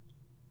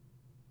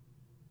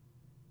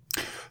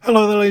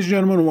Hello there, ladies and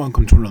gentlemen, and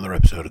welcome to another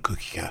episode of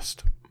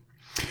CookieCast.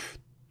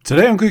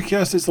 Today on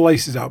CookieCast, it's the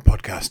Laces Out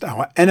podcast,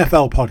 our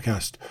NFL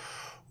podcast.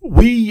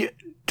 We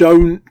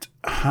don't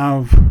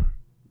have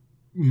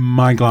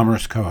my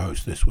glamorous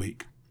co-host this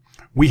week.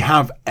 We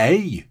have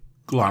a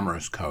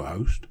glamorous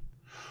co-host,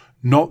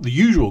 not the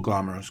usual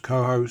glamorous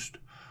co-host.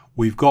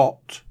 We've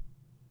got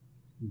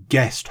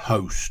guest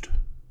host.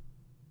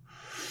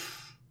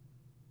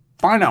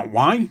 Find out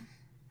why.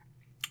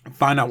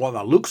 Find out what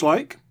that looks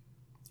like.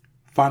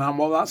 Find out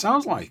what that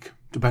sounds like,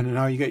 depending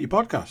on how you get your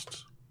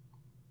podcasts.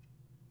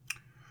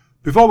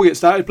 Before we get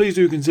started, please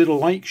do consider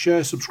like,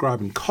 share, subscribe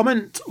and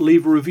comment.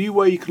 Leave a review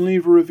where you can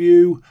leave a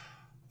review.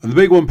 And the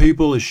big one,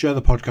 people, is share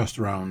the podcast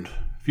around.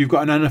 If you've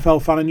got an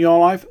NFL fan in your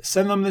life,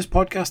 send them this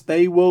podcast.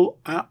 They will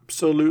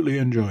absolutely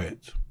enjoy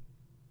it.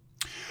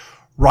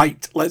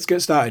 Right, let's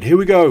get started. Here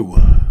we go.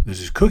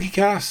 This is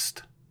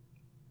CookieCast.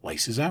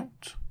 Laces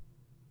Out.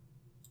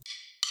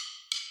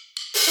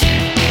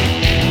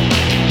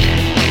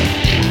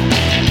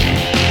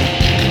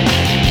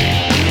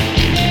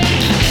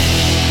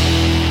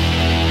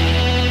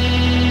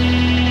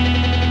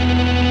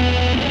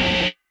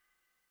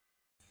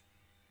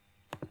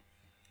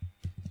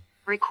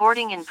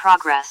 Recording in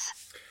progress.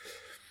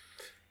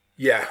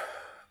 Yeah,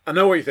 I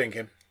know what you're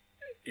thinking.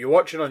 You're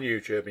watching on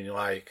YouTube and you're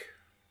like,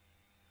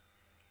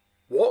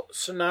 what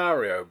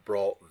scenario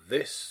brought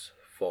this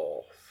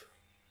forth?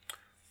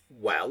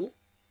 Well,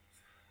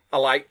 I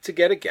like to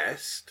get a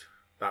guest.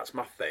 That's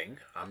my thing.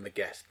 I'm the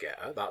guest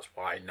getter. That's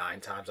why 9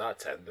 times out of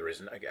 10 there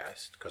isn't a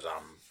guest, because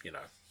I'm,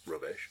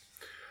 rubbish.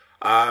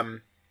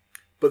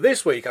 But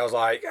this week I was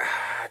like,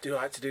 I do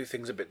like to do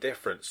things a bit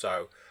different,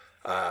 so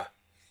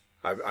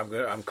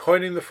I'm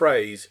coining the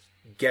phrase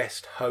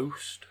guest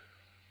host.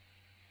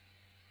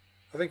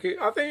 I think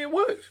it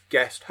works.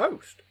 Guest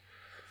host.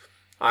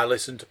 I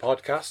listen to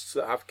podcasts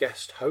that have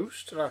guest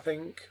host, and I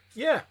think,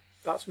 yeah,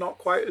 that's not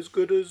quite as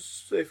good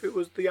as if it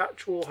was the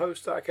actual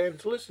host that I came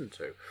to listen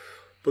to.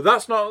 But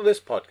that's not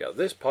this podcast.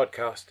 This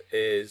podcast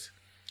is,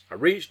 I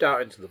reached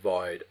out into the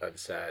void and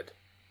said,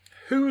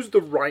 who's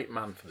the right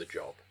man for the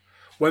job?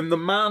 When the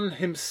man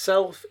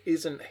himself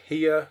isn't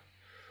here,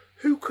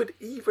 who could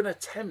even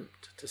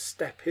attempt to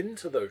step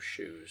into those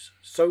shoes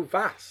so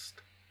vast?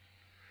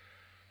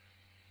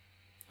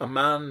 A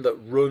man that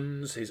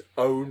runs his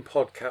own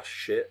podcast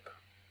ship.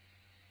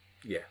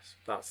 Yes,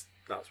 that's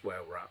where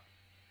we're at.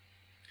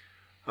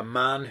 A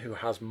man who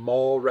has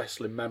more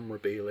wrestling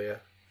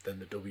memorabilia than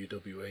the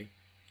WWE.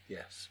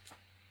 Yes.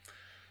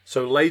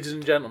 So, ladies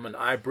and gentlemen,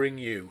 I bring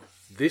you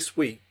this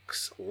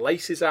week's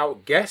Laces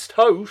Out guest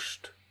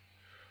host,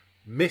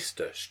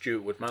 Mr.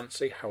 Stuart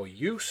Woodmansey. How are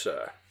you,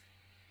 sir?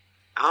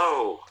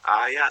 Oh,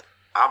 yeah,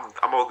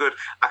 I'm all good.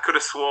 I could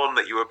have sworn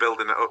that you were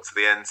building it up to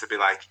the end to be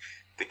like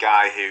the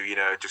guy who,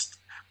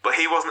 but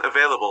he wasn't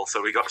available,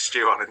 so we got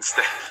Stu on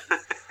instead.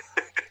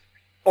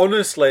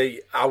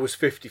 Honestly, I was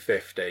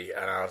 50-50,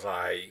 and I was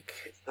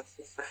like,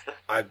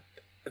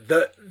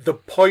 the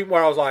point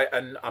where I was like,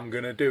 and I'm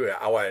going to do it,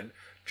 I went,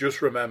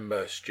 just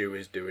remember Stu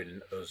is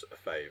doing us a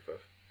favour.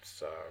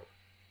 So,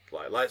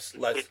 like,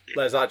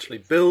 let's actually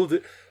build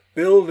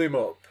him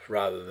up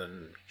rather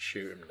than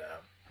shoot him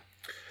down.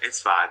 It's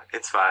fine.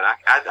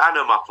 I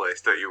know my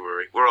place. Don't you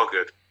worry. We're all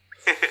good.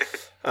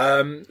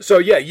 So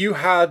yeah, you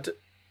had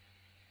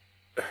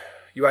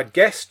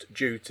guest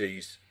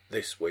duties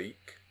this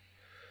week,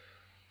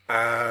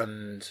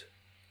 and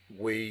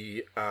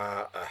we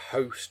are a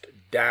host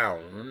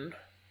down.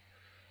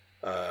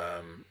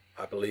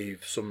 I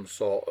believe some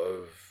sort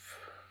of.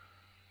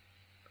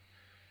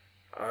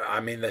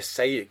 I mean, they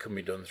say it can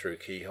be done through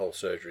keyhole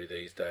surgery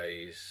these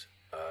days.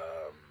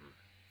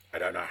 I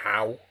don't know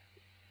how.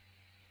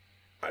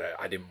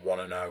 I didn't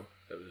want to know.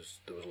 There was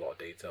a lot of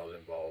details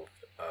involved.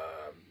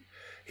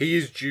 He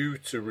is due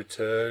to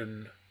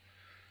return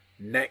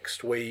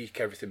next week.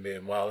 Everything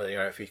being well,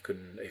 if he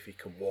can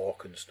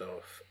walk and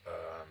stuff.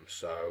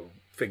 So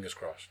fingers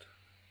crossed.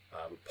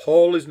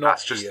 Paul is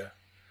not here.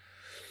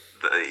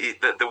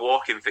 The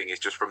walking thing is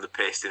just from the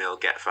pasting he'll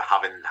get for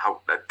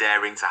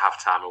daring to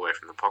have time away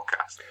from the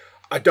podcast.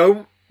 I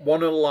don't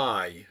want to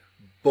lie,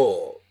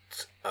 but.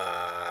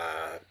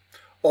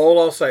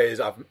 All I'll say is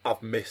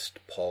I've missed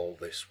Paul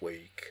this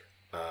week.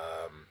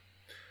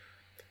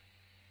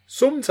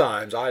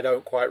 Sometimes I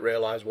don't quite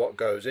realise what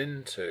goes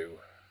into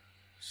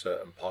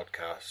certain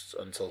podcasts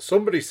until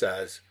somebody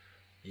says,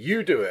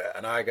 you do it,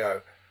 and I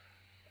go,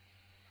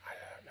 I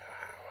don't know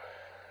how.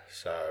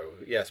 So,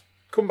 yes,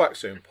 come back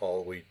soon,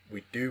 Paul. We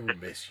do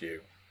miss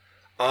you.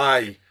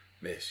 I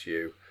miss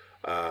you.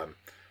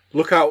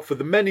 Look out for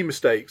the many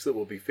mistakes that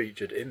will be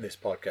featured in this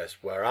podcast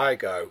where I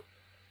go,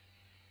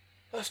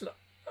 That's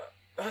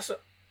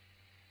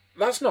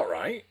not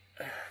right.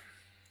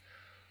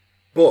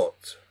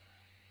 But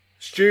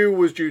Stu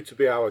was due to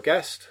be our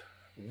guest.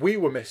 We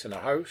were missing a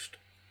host.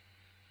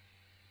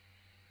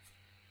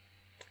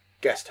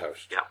 Guest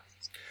host. Yeah.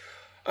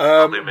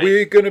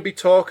 We're going to be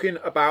talking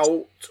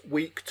about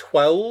week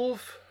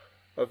 12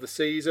 of the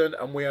season,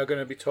 and we are going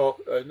to be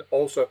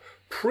also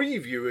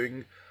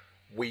previewing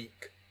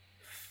week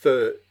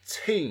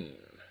 13.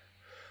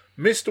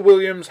 Mr.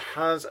 Williams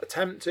has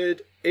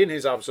attempted, in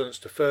his absence,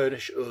 to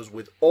furnish us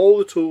with all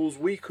the tools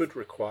we could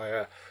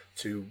require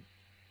to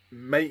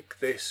make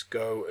this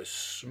go as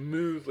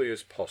smoothly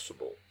as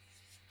possible.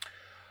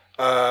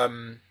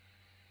 Some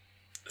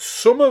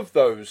of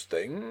those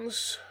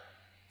things...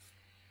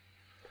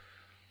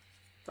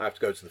 I have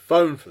to go to the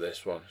phone for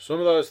this one. Some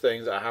of those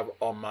things I have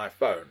on my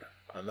phone.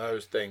 And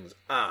those things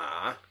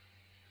are...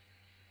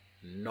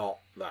 not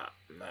that.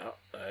 No,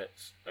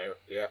 it's...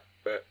 yeah,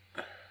 but...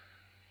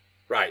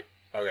 Right,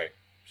 okay,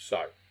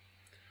 so...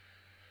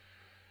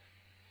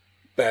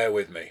 bear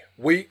with me.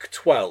 Week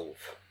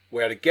 12.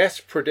 We had a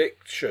guest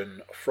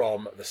prediction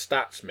from the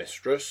Stats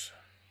Mistress.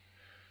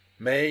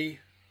 Me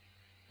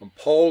and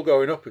Paul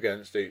going up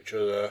against each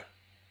other.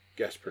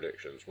 Guest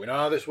predictions. We know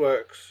how this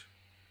works.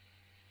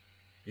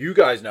 You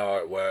guys know how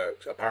it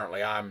works.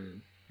 Apparently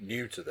I'm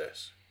new to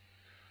this.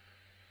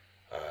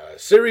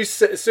 Series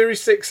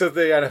 6 of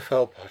the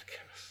NFL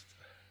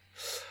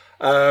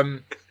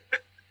podcast.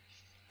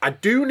 I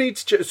do need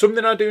to check,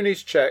 something I do need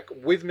to check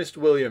with Mr.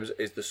 Williams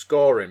is the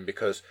scoring,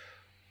 because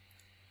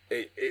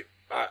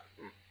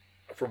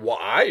from what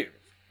I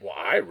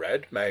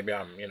read, maybe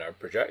I'm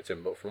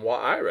projecting, but from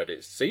what I read,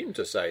 it seemed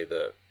to say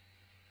that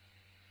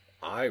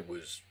I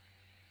was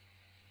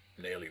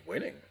nearly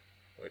winning,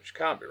 which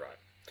can't be right.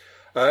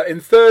 In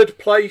third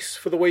place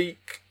for the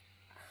week,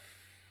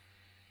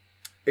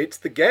 it's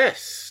the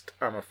guest,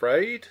 I'm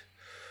afraid.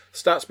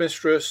 Stats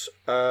Mistress,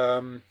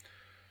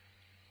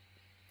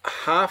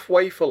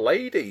 halfway for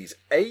ladies.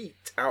 8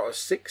 out of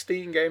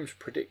 16 games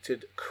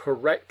predicted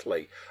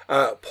correctly.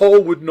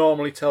 Paul would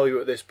normally tell you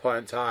at this point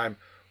in time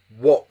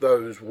what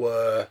those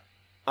were.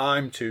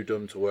 I'm too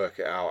dumb to work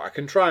it out. I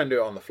can try and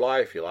do it on the fly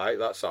if you like.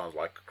 That sounds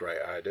like a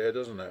great idea,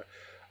 doesn't it?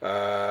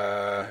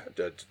 Oh,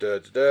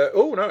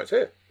 no, it's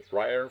here. It's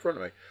right here in front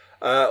of me.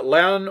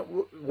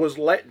 Leon was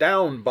let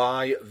down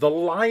by the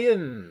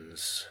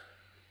Lions.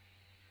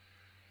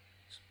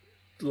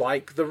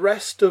 Like the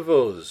rest of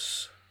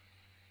us.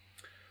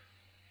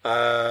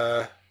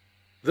 The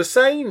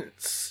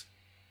Saints.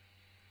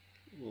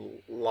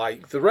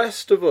 Like the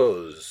rest of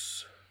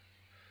us.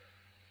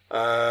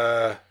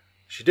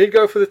 She did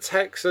go for the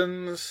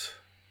Texans.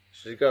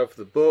 She did go for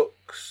the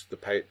Bucks, the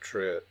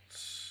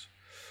Patriots,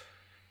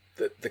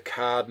 the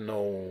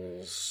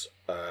Cardinals,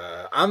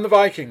 and the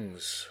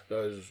Vikings.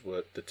 Those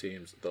were the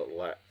teams that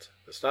let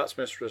the Stats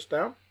Mistress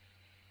down.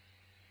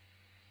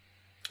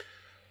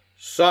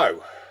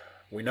 So,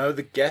 we know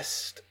the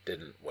guest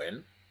didn't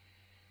win.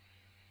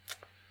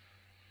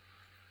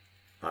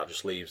 That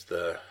just leaves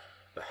the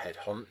head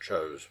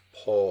honchos,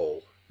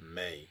 Paul,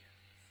 me.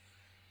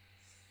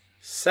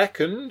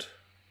 Second,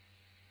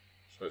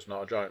 so it's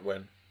not a joint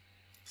win.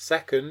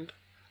 Second,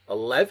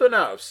 11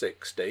 out of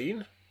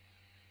 16.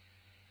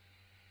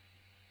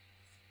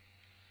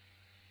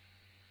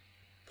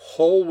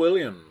 Paul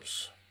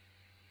Williams.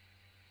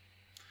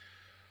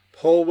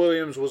 Paul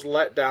Williams was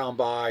let down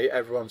by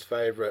everyone's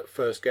favourite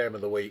first game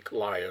of the week,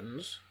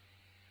 Lions.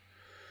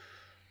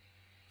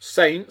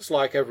 Saints,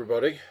 like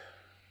everybody.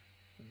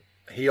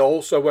 He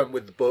also went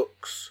with the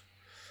Bucks.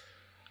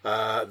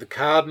 The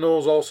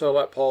Cardinals also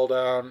let Paul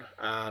down.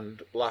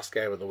 And last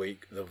game of the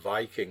week, the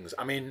Vikings.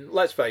 I mean,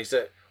 let's face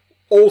it.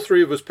 All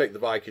three of us picked the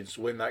Vikings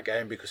to win that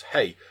game because,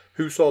 hey,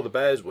 who saw the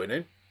Bears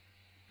winning?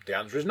 The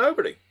answer is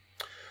nobody.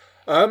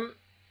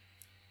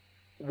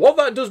 What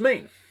that does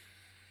mean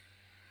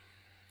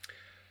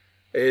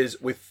is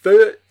with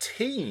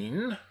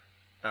 13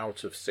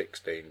 out of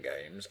 16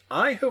 games,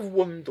 I have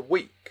won the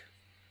week.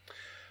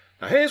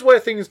 Now, here's where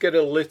things get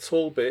a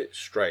little bit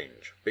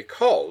strange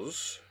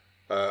because,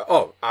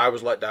 I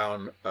was let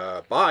down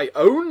by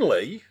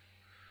only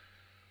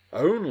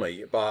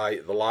by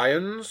the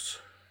Lions,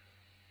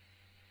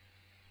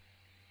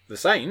 the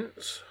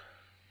Saints,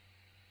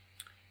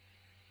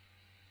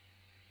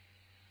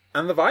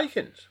 and the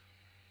Vikings.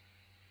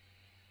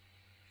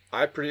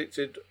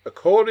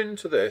 According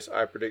to this,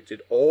 I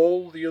predicted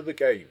all the other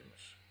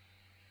games.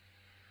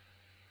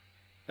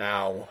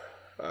 Now,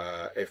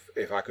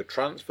 if I could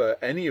transfer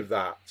any of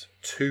that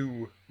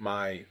to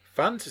my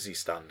fantasy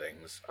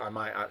standings, I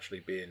might actually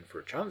be in for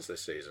a chance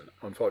this season.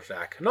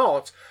 Unfortunately, I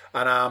cannot,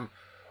 and I'm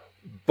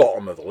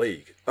bottom of the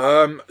league.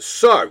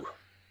 So,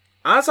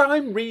 as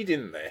I'm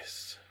reading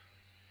this,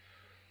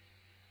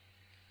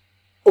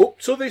 up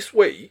to this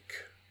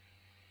week,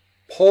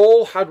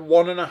 Paul had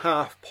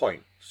 1.5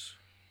 points.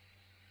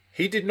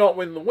 He did not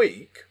win the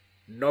week,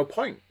 no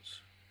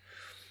points.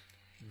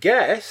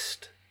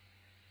 Guest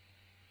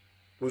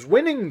was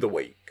winning the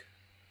week,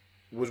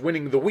 was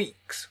winning the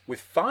weeks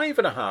with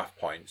 5.5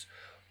 points,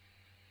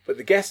 but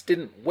the guest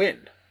didn't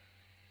win.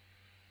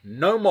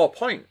 No more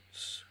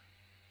points.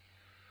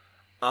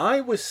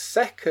 I was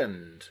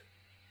second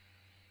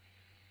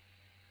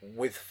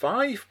with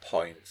 5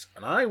 points,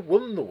 and I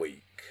won the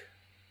week.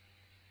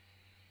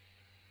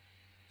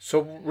 So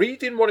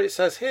reading what it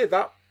says here,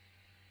 that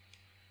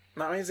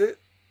is it.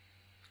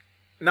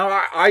 Now,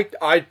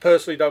 I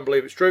personally don't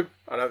believe it's true.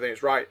 I don't think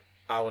it's right.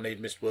 I will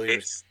need Mr.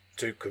 Williams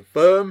to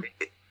confirm.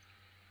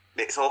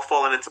 It's all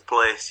fallen into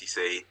place, you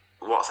see.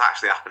 what's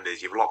actually happened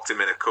is you've locked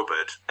him in a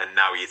cupboard and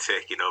now you're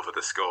taking over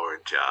the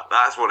scoring chart.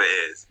 That's what it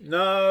is.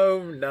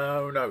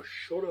 No.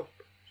 Shut up.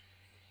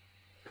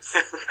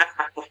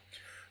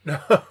 No.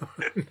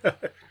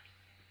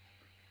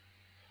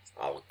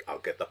 I'll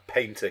get the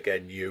paint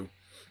again, you.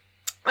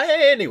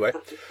 Anyway,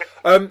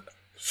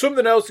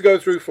 something else to go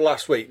through for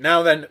last week.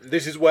 Now then,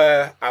 this is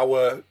where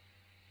our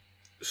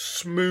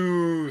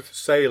smooth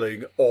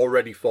sailing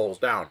already falls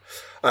down.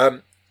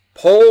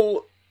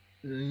 Paul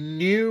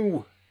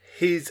knew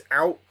his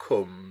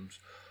outcomes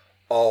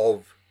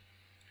of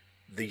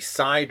the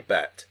side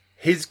bet.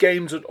 His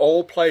games had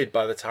all played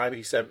by the time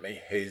he sent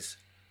me his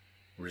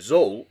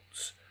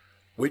results,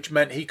 which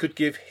meant he could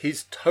give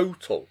his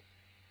total.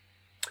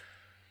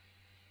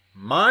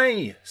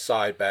 My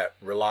side bet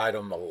relied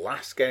on the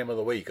last game of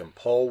the week, and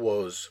Paul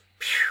was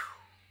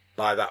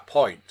by that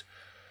point.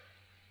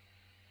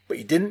 But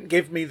he didn't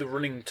give me the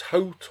running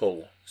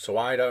total, so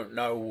I don't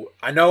know.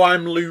 I know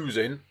I'm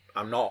losing.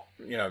 I'm not,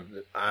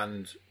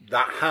 and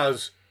that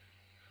has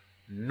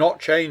not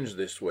changed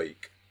this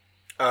week.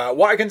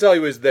 What I can tell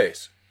you is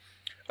this.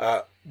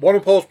 One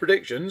of Paul's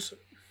predictions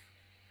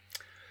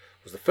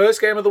was the first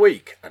game of the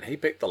week, and he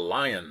picked the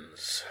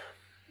Lions.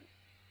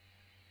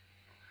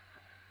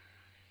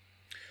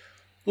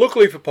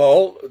 Luckily for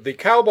Paul, the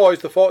Cowboys,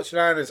 the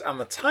 49ers and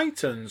the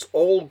Titans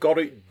all got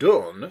it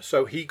done,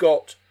 so he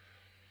got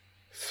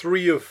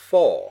 3 of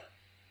 4.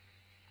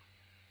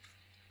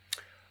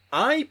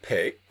 I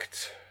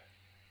picked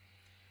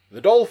the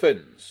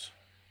Dolphins,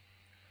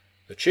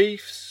 the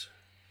Chiefs,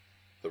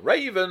 the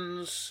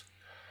Ravens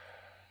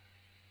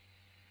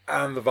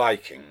and the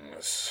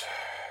Vikings.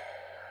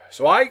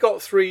 So I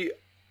got 3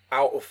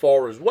 out of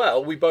 4 as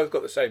well. We both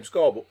got the same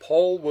score, but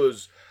Paul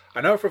was... I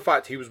know for a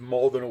fact he was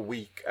more than a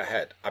week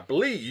ahead. I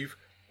believe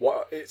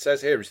what it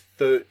says here is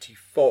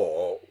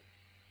 34.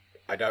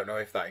 I don't know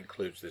if that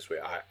includes this week.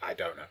 I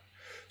don't know.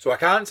 So I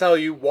can't tell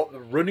you what the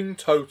running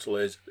total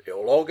is. It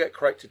will all get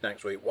corrected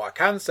next week. What I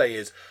can say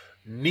is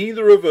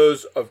neither of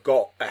us have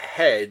got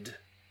ahead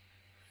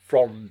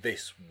from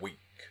this week.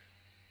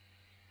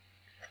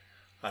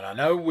 And I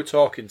know we're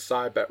talking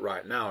side bet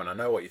right now, and I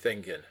know what you're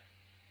thinking.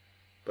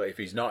 But if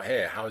he's not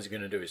here, how is he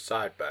going to do his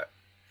side bet?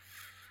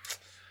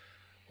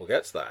 We'll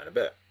get to that in a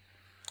bit.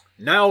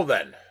 Now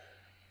then,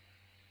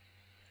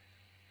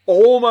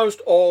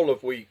 almost all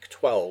of week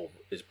 12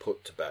 is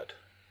put to bed.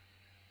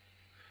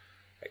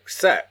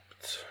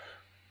 Except,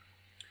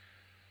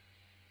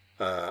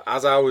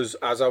 as I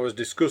was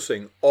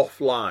discussing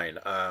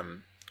offline,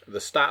 the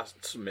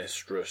stats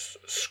mistress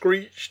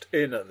screeched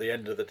in at the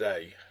end of the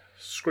day,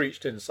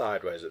 screeched in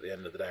sideways at the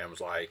end of the day, and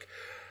was like,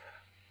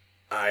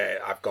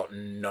 I've got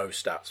no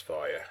stats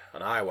for you.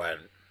 And I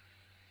went,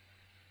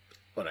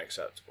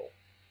 unacceptable.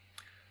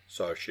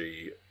 So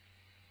she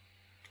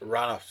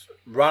ran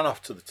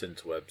off to the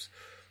Tinterwebs,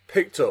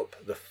 picked up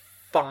the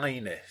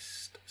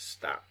finest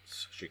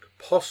stats she could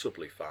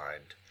possibly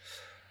find.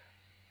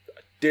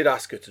 I did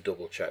ask her to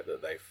double check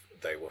that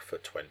they were for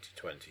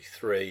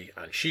 2023,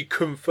 and she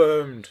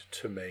confirmed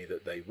to me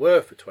that they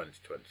were for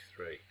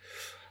 2023.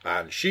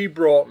 And she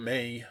brought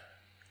me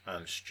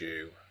and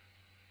Stu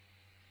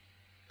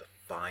the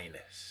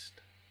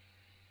finest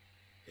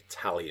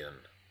Italian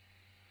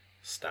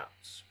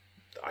stats.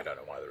 I don't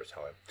know why they're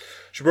Italian.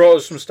 She brought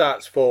us some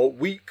stats for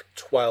week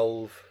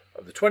 12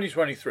 of the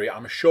 2023,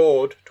 I'm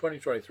assured,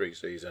 2023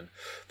 season.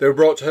 They were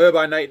brought to her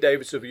by Nate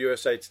Davis of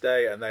USA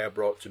Today, and they are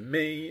brought to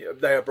me,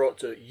 they are brought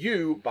to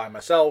you by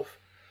myself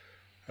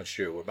and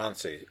Stuart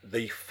Woodmansey.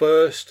 The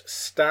first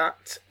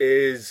stat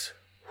is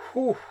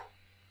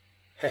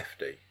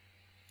hefty.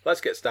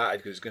 Let's get started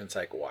because it's going to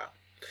take a while.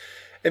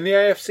 In the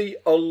AFC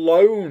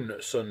alone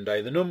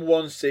Sunday, the number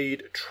 1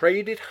 seed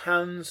traded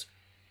hands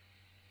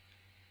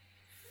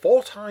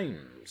 4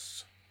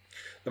 times.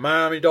 The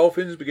Miami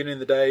Dolphins beginning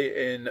the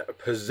day in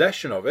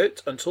possession of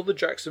it until the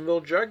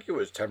Jacksonville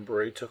Jaguars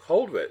temporarily took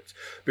hold of it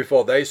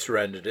before they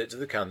surrendered it to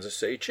the Kansas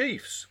City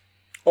Chiefs.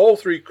 All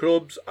 3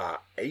 clubs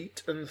are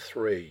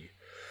 8-3,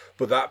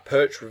 but that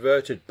perch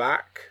reverted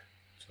back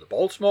to the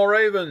Baltimore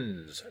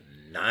Ravens,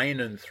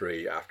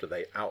 9-3 after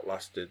they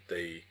outlasted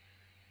the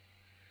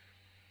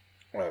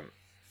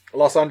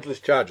Los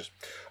Angeles Chargers,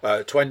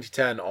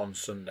 2010 on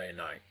Sunday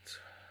night.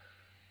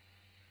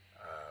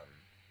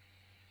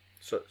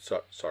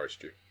 Sorry,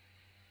 Stu.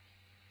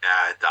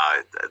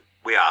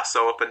 We are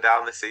so up and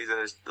down this season.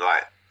 It's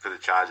like for the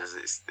Chargers,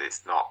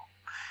 it's not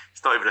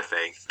even a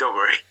thing. Don't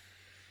worry.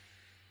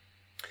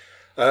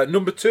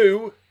 Number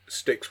 2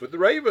 sticks with the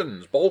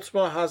Ravens.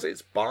 Baltimore has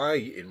its bye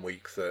in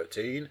week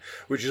 13,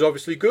 which is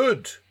obviously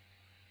good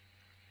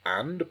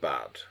and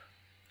bad.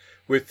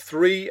 With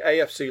 3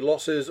 AFC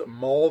losses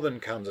more than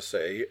Kansas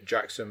City,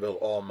 Jacksonville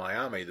or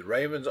Miami, the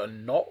Ravens are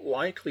not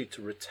likely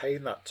to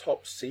retain that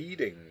top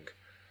seeding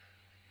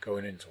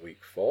going into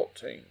week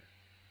 14.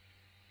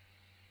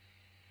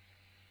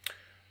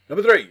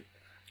 Number 3.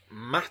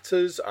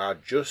 Matters are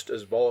just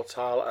as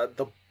volatile at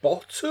the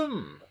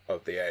bottom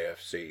of the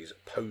AFC's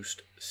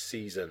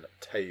post-season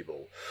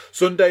table.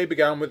 Sunday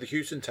began with the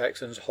Houston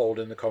Texans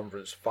holding the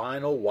conference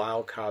final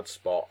wildcard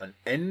spot and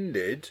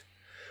ended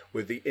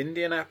with the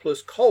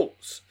Indianapolis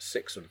Colts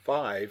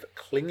 6-5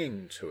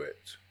 clinging to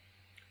it,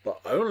 but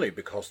only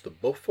because the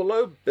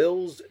Buffalo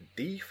Bills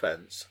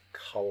defense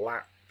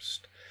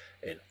collapsed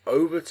in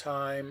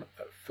overtime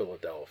at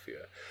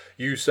Philadelphia.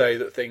 You say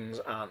that things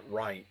aren't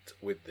right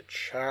with the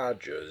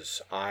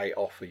Chargers. I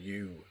offer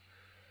you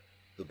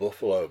the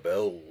Buffalo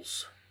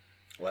Bills.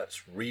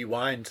 Let's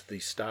rewind to the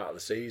start of the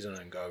season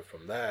and go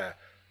from there.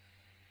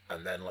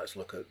 And then let's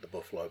look at the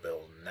Buffalo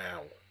Bills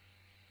now.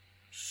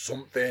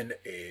 Something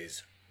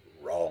is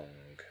wrong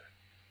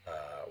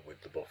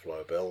with the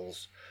Buffalo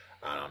Bills.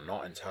 And I'm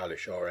not entirely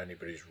sure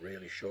anybody's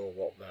really sure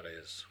what that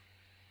is.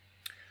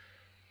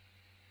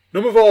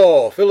 Number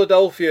 4,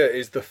 Philadelphia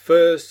is the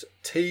first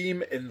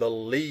team in the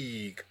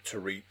league to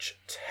reach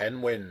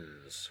 10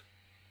 wins,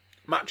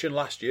 matching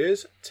last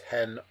year's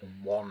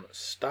 10-1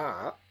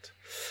 start,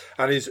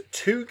 and is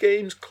 2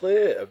 games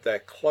clear of their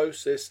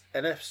closest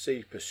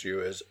NFC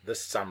pursuers, the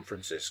San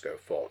Francisco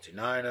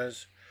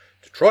 49ers,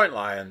 Detroit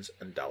Lions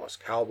and Dallas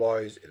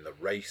Cowboys, in the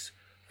race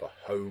for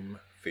home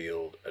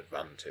field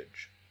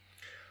advantage.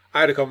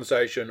 I had a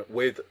conversation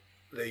with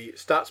the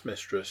stats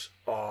mistress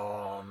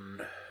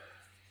on...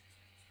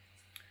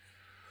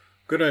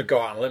 Going to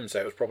go out on a limb and say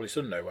it was probably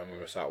Sunday when we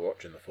were sat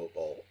watching the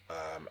football.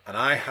 And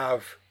I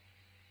have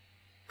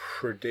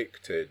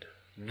re-predicted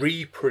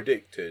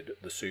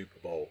the Super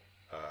Bowl.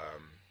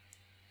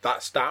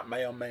 That stat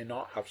may or may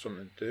not have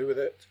something to do with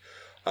it.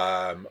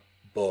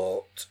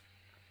 But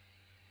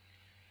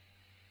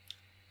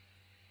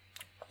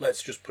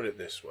let's just put it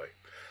this way.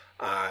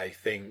 I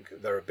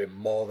think there have been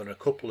more than a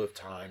couple of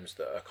times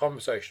that a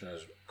conversation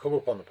has come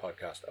up on the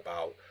podcast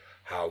about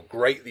how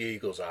great the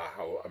Eagles are,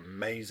 how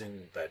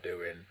amazing they're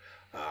doing.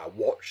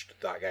 Watched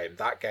that game.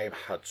 That game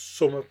had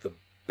some of the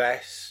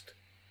best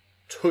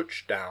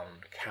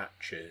touchdown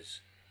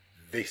catches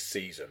this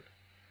season.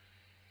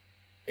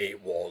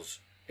 It was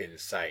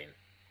insane.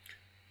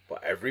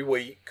 But every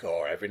week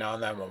or every now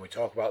and then when we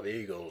talk about the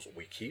Eagles,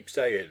 we keep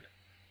saying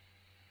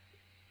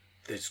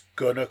there's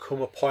gonna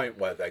come a point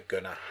where they're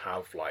gonna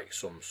have like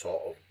some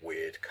sort of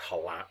weird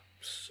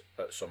collapse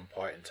at some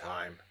point in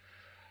time.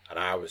 And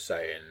I was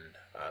saying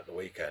at the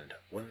weekend,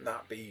 wouldn't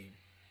that be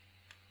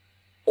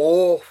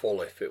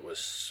awful if it was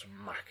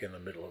smack in the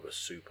middle of a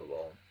Super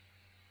Bowl?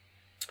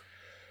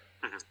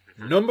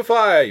 Number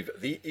 5,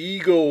 the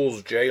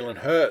Eagles' Jalen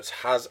Hurts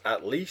has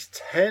at least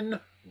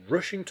 10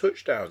 rushing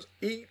touchdowns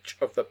each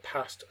of the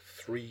past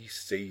 3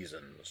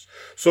 seasons,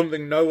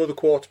 something no other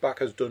quarterback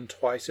has done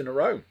twice in a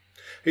row.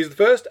 He's the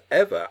first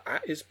ever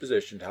at his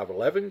position to have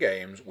 11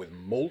 games with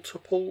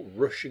multiple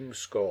rushing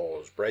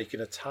scores, breaking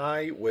a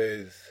tie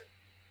with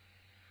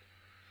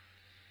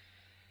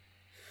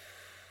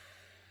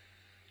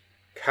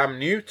Cam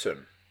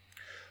Newton.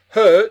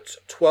 Hurts'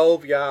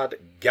 12-yard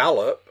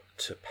gallop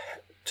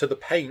to the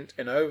paint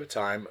in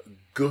overtime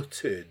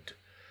gutted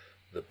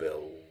the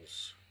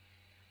Bills.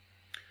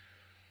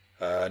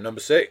 Number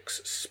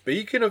 6,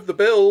 speaking of the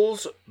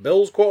Bills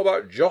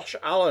quarterback Josh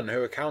Allen,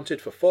 who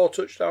accounted for 4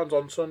 touchdowns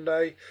on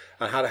Sunday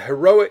and had a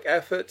heroic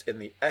effort in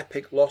the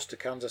epic loss to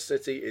Kansas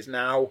City, is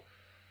now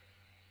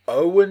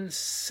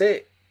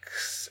 0-6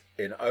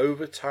 in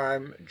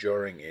overtime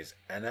during his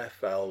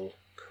NFL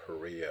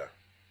career.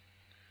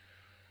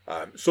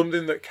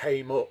 Something that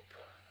came up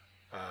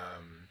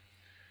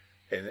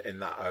in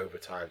that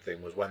overtime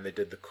thing was when they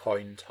did the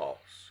coin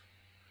toss,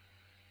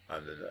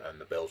 and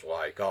the Bills were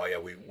like, "Oh yeah,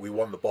 we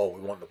won the ball,"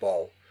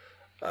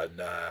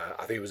 and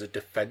I think it was a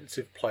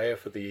defensive player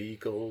for the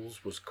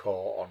Eagles was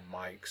caught on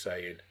mic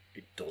saying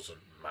it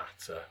doesn't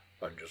matter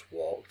and just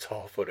walked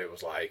off, and it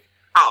was like,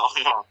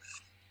 oh,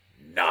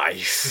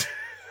 nice.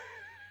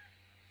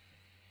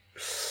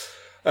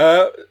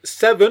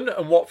 7,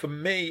 and what for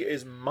me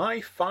is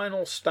my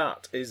final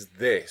stat, is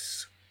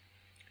this.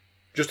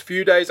 Just a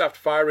few days after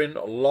firing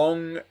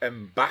long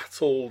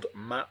embattled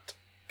Matt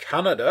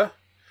Canada,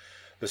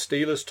 the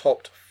Steelers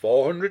topped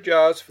 400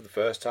 yards for the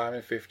first time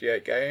in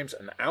 58 games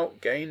and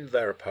outgained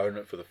their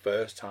opponent for the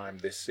first time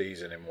this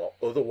season in what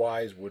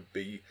otherwise would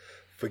be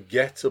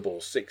forgettable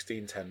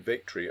 16-10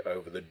 victory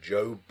over the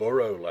Joe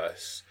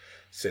Burrow-less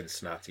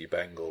Cincinnati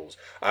Bengals.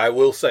 I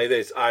will say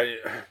this,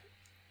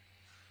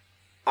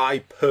 I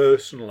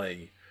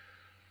personally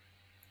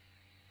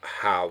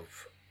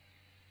have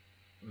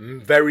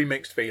very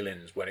mixed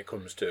feelings when it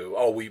comes to,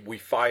 we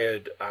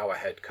fired our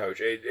head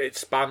coach. It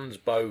spans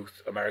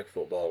both American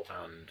football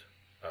and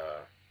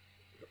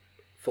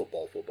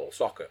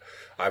soccer.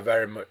 I'm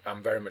very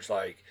much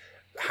like,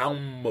 how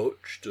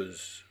much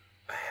does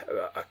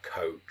a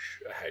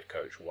coach, a head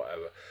coach,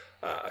 whatever,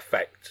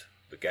 affect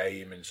the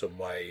game in some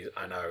ways?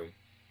 I know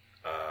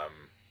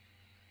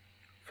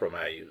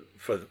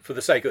for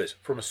the sake of this,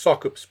 from a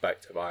soccer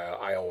perspective,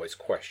 I always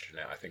question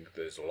it. I think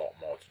there's a lot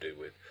more to do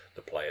with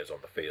the players on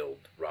the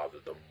field rather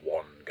than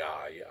one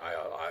guy. I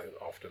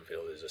often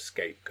feel there's a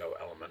scapegoat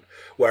element.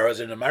 Whereas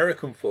in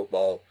American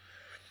football,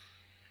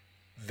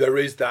 there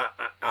is that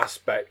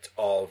aspect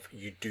of,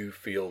 you do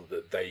feel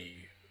that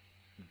they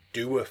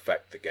do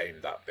affect the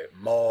game that bit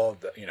more.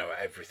 That, you know,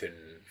 everything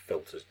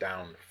filters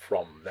down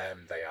from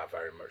them. They are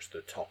very much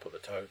the top of the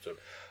totem.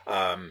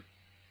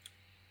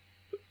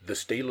 The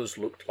Steelers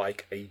looked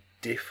like a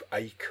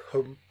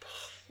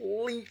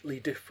completely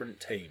different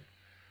team.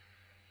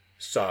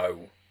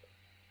 So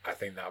I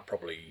think that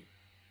probably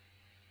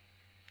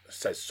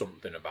says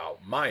something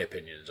about my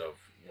opinions of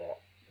what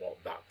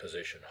that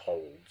position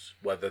holds.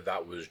 Whether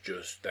that was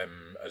just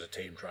them as a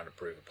team trying to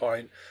prove a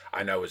point.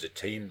 I know as a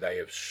team they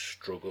have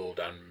struggled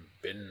and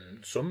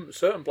been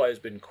certain players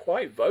been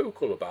quite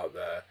vocal about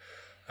their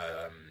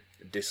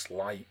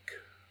dislike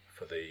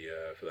for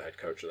the head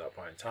coach at that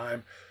point in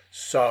time.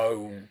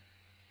 So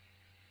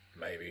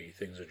maybe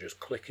things are just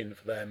clicking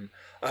for them.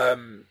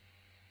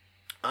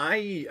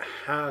 I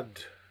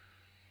had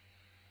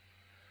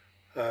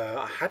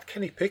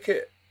Kenny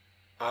Pickett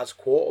as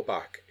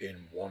quarterback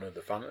in one of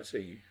the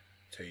fantasy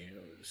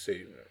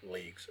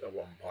leagues at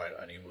one point,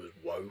 and he was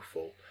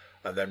woeful.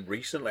 And then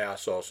recently I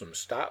saw some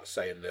stats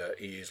saying that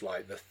he's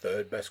like the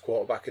third best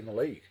quarterback in the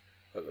league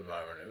at the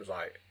moment. It was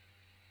like,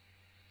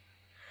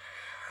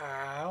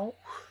 how?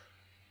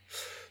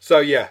 So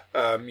yeah,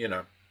 you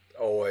know,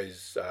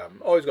 always got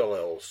a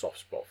little soft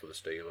spot for the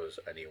Steelers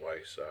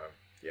anyway. So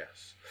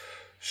yes,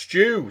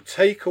 Stu,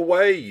 take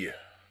away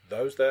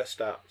those their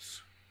stats.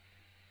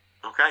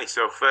 Okay,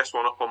 so first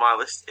one up on my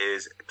list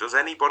is, does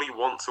anybody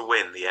want to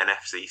win the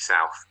NFC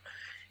South?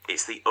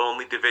 It's the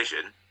only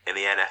division in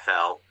the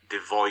NFL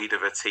devoid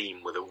of a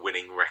team with a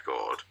winning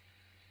record.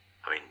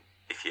 I mean,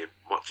 if you're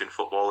watching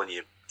football and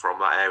you're from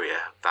that area,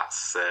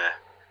 that's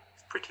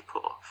pretty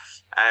poor.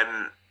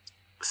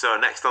 So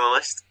next on the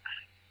list,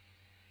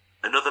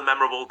 another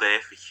memorable day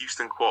for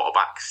Houston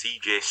quarterback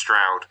C.J.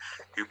 Stroud,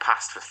 who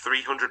passed for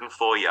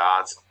 304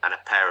 yards and a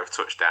pair of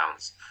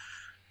touchdowns.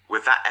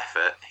 With that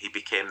effort, he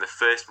became the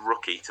first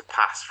rookie to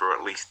pass for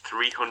at least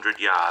 300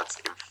 yards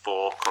in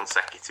 4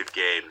 consecutive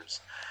games.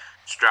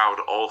 Stroud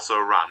also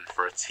ran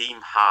for a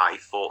team-high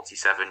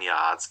 47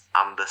 yards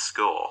and a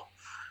score.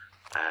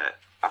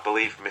 I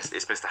believe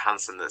it's Mr.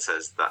 Hansen that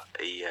says that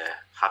he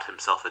had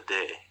himself a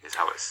day, is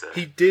how it's...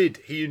 He did.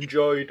 He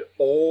enjoyed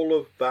all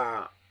of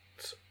that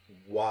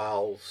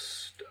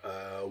whilst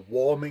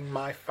warming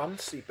my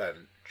fancy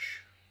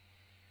bench.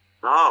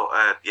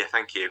 Oh, yeah,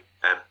 thank you.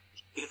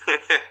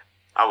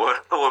 I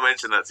won't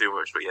mention that too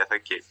much, but yeah,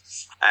 thank you.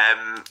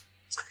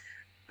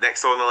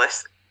 Next on the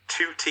list,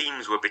 2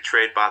 teams were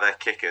betrayed by their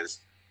kickers.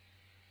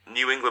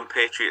 New England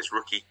Patriots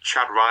rookie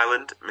Chad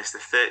Ryland missed a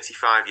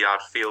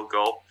 35-yard field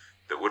goal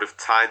that would have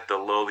tied the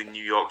lowly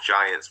New York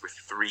Giants with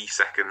 3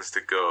 seconds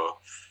to go.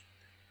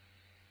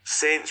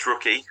 Saints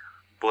rookie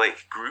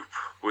Blake Group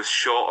was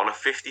short on a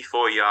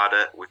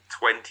 54-yarder with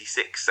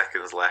 26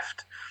 seconds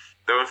left.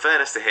 Though in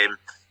fairness to him,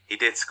 he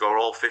did score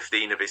all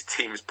 15 of his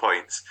team's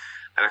points,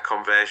 and a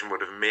conversion would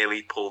have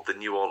merely pulled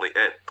New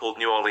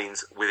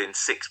Orleans within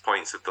 6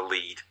 points of the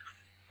lead.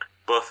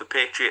 Both the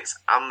Patriots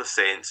and the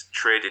Saints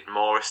traded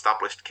more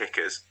established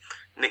kickers,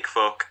 Nick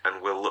Folk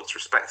and Will Lutz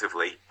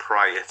respectively,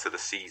 prior to the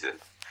season.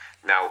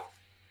 Now,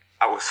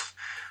 I was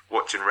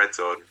watching Red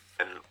Zone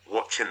and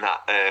watching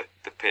that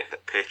the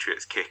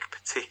Patriots kick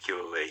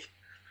particularly.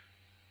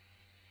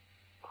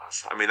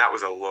 I mean, that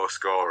was a low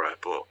scorer,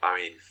 but I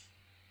mean,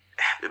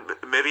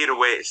 maybe in a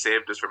way it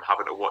saved us from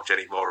having to watch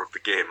any more of the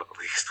game at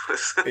least.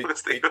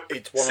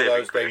 It's one of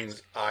those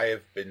things I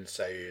have been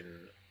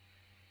saying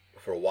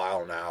for a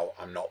while now.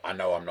 I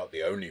know I'm not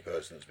the only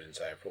person that's been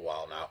saying for a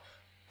while now.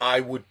 I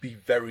would be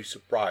very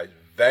surprised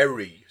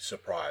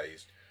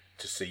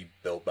to see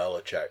Bill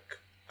Belichick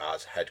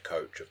as head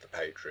coach of the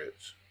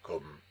Patriots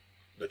come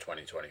the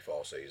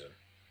 2024 season.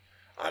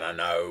 And I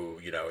know,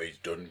 you know, he's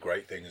done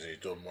great things, he's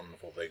done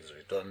wonderful things, and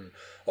he's done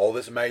all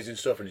this amazing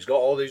stuff, and he's got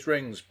all these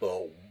rings,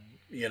 but,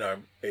 you know,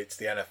 it's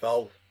the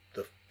NFL.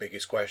 The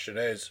biggest question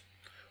is,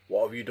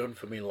 what have you done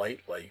for me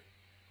lately?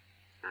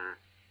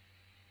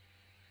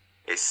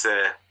 It's,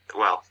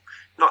 well,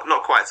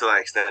 not quite to that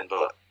extent,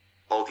 but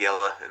Old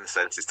Yeller, in the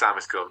sense, his time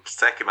has come. Just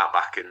take him out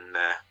back and,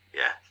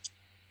 yeah.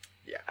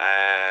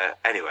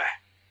 Anyway.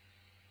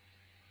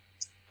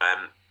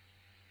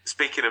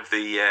 Speaking of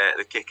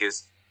the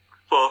kickers,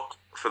 Folk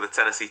for the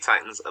Tennessee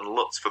Titans and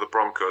Lutz for the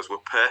Broncos were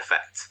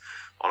perfect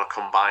on a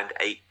combined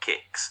 8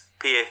 kicks,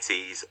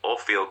 PATs or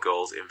field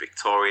goals in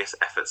victorious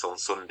efforts on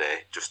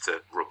Sunday, just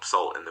to rub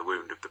salt in the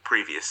wound of the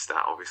previous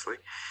stat, obviously.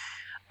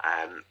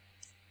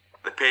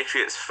 The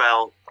Patriots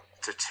fell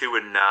to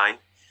 2-9,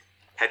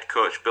 head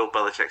coach Bill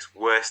Belichick's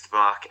worst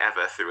mark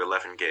ever through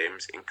 11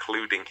 games,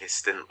 including his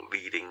stint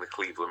leading the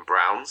Cleveland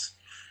Browns.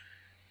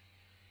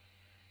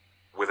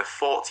 With a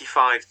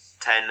 45-10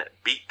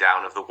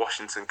 beatdown of the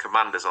Washington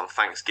Commanders on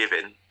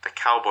Thanksgiving, the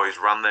Cowboys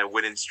ran their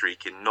winning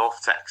streak in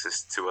North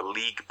Texas to a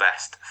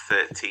league-best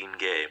 13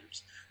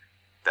 games.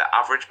 Their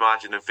average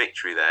margin of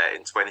victory there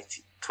in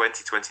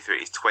 2023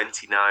 is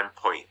 29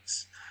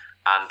 points,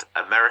 and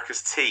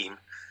America's team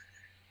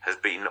has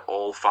beaten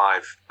all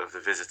 5 of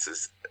the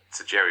visitors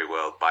to Jerry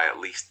World by at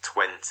least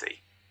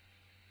 20.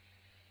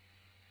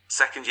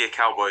 Second-year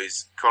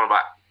Cowboys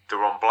cornerback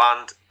Deron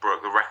Bland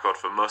broke the record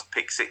for most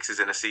pick sixes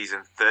in a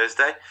season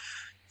Thursday,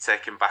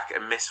 taking back a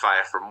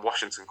misfire from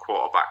Washington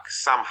quarterback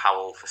Sam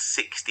Howell for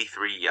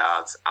 63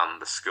 yards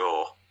and the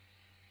score.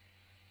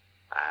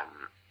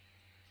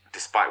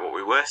 Despite what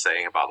we were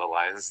saying about the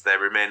Lions, they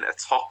remain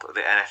atop of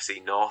the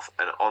NFC North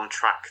and on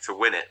track to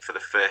win it for the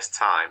first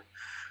time.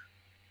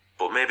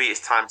 But maybe it's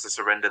time to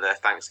surrender their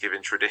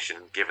Thanksgiving tradition,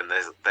 given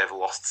they've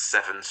lost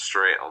 7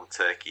 straight on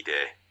Turkey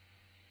Day.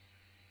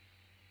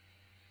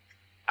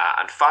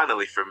 And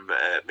finally, from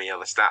me on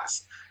the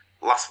stats,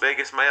 Las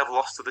Vegas may have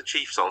lost to the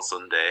Chiefs on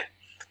Sunday,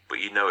 but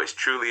you know it's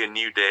truly a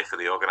new day for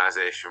the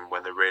organisation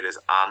when the Raiders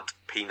aren't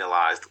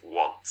penalised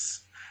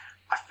once.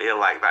 I feel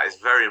like that is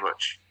very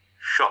much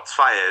shots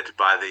fired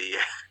by the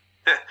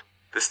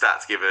the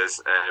stats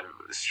givers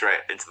straight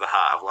into the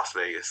heart of Las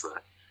Vegas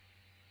there.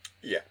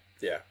 Yeah.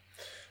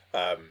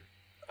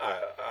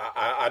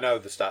 I know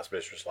the stats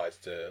mistress likes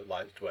to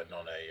end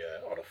on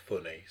a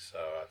funny, so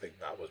I think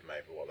that was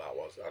maybe what that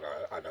was. And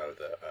I know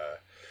that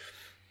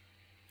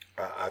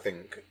I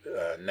think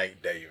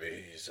Nate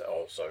Davies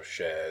also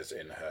shares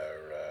in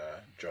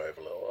her joy of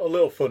a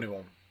little funny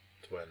one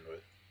to end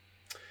with.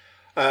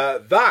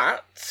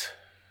 That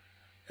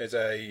is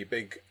a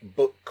big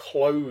book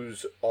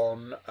close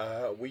on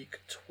week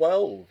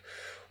 12.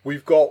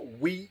 We've got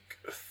week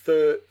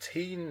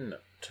 13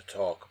 to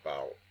talk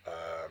about.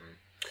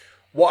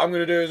 What I'm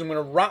going to do is I'm going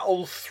to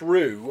rattle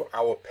through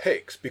our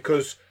picks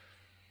because,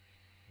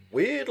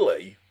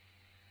 weirdly,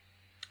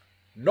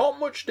 not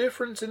much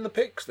difference in the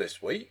picks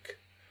this week.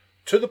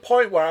 To the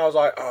point where I was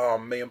like, oh,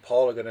 me and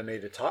Paul are going to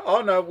need a tie.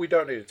 Oh, no, we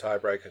don't need a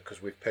tiebreaker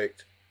because we've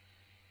picked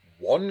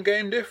one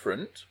game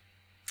different.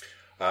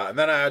 And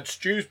then I had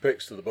Stu's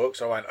picks to the book,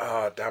 so I went,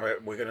 oh, damn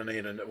it, we are going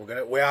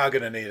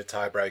to need a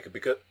tiebreaker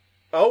because,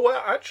 oh,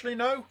 well, actually,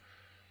 no.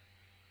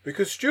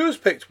 Because Stu's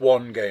picked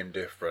one game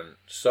different.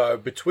 So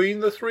between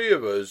the three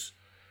of us,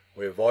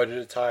 we avoided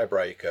a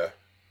tiebreaker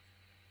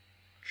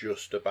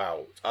just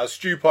about. As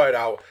Stu pointed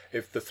out,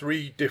 if the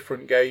 3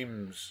 different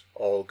games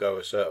all go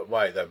a certain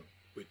way, then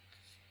we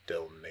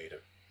still need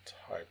a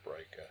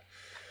tiebreaker.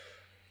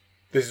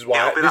 This is why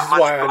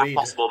I need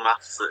possible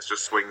maths that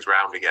just swings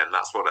round again.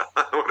 That's what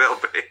it'll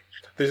be.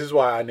 This is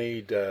why I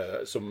need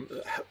some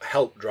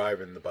help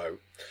driving the boat.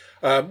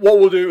 What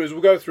we'll do is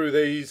we'll go through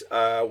these.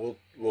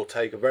 We'll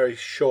take a very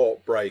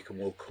short break and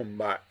we'll come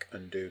back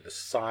and do the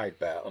side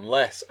bet.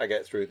 Unless I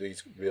get through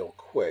these real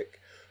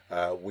quick,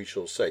 we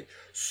shall see.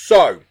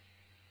 So,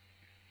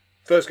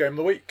 first game of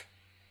the week.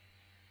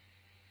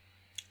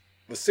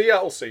 The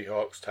Seattle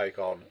Seahawks take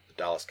on the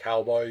Dallas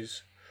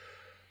Cowboys.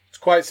 It's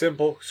quite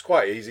simple. It's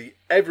quite easy.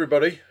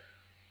 Everybody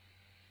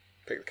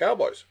pick the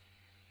Cowboys.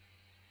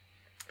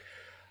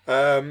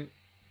 The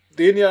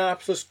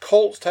Indianapolis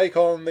Colts take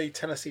on the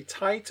Tennessee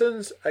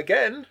Titans.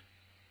 Again,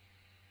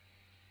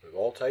 we've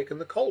all taken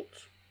the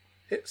Colts.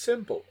 It's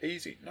simple,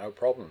 easy, no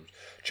problems.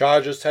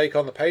 Chargers take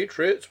on the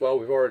Patriots. Well,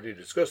 we've already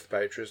discussed the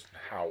Patriots and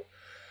how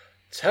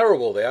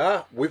terrible they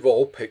are. We've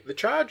all picked the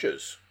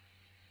Chargers.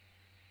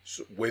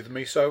 With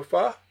me so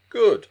far?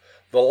 Good.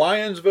 The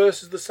Lions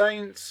versus the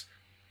Saints.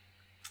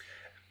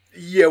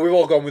 Yeah, we've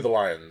all gone with the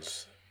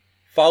Lions.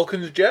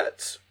 Falcons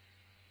Jets.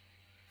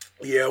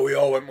 Yeah, we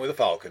all went with the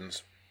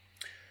Falcons.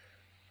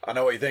 I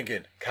know what you're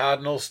thinking.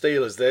 Cardinals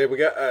Steelers. There we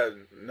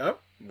go. No,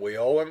 we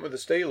all went with the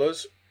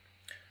Steelers.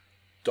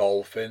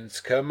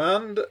 Dolphins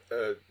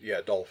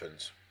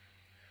Dolphins.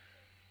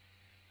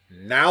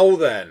 Now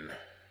then.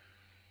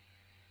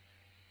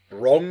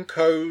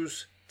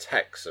 Broncos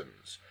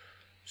Texans.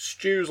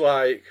 Stu's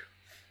like,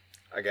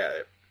 I get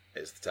it.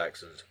 It's the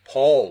Texans.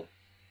 Paul,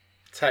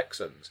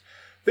 Texans.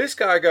 This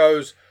guy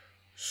goes,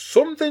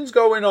 something's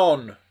going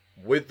on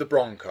with the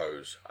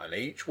Broncos. And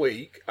each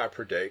week I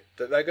predict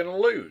that they're going to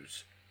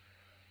lose.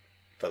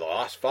 For the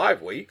last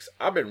 5 weeks,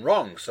 I've been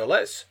wrong. So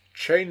let's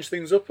change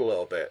things up a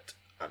little bit.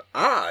 And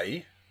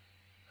I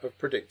have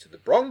predicted the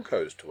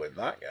Broncos to win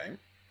that game.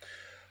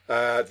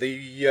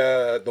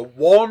 The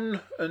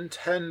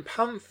 1-10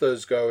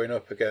 Panthers going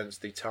up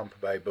against the Tampa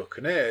Bay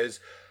Buccaneers.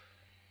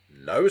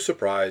 No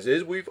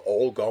surprises, we've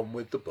all gone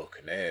with the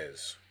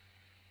Buccaneers.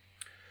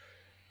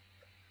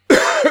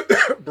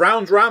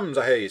 Browns Rams,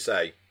 I hear you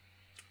say.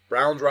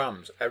 Browns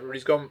Rams.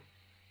 Everybody's gone.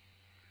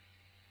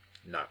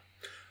 No.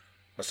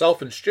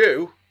 Myself and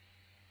Stu,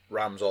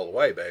 Rams all the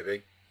way,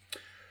 baby.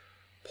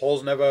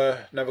 Paul's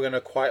never going to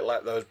quite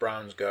let those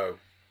Browns go.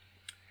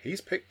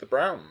 He's picked the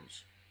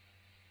Browns.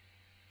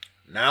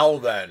 Now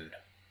then.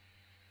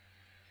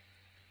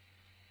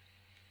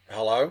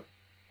 Hello?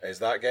 Is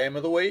that game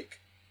of the week?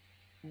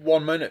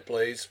 1 minute,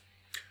 please.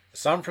 The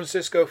San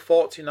Francisco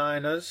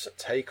 49ers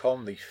take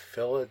on the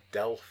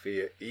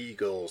Philadelphia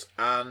Eagles.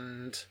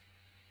 And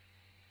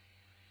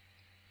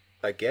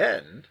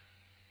again,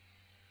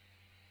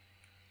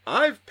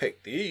 I've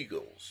picked the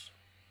Eagles.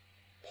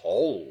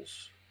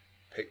 Paul's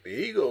picked the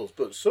Eagles.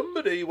 But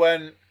somebody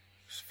went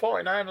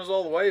 49ers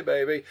all the way,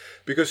 baby.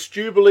 Because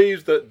Stu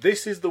believes that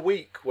this is the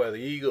week where the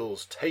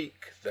Eagles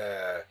take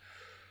their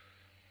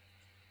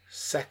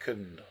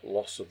second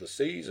loss of the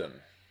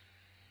season.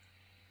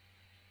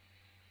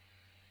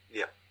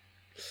 Yep.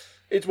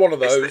 It's one of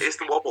those. It's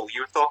the wobble.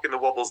 You were talking the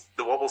wobbles.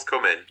 The wobble's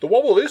coming. The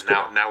wobble is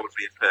coming. Now would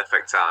be a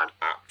perfect time.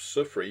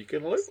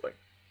 Abso-freaking-lutely.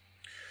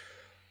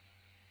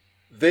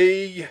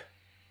 The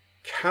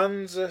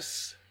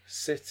Kansas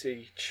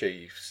City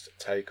Chiefs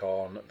take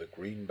on the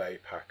Green Bay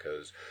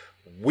Packers.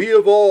 We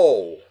have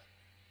all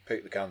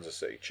picked the Kansas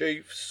City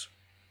Chiefs.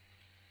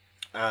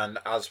 And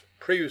as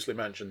previously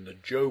mentioned, the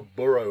Joe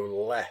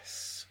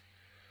Burrow-less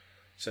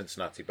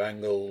Cincinnati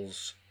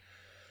Bengals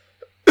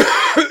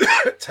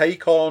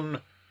take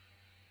on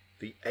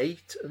the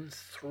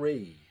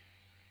 8-3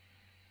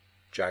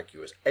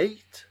 Jaguars.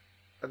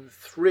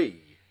 8-3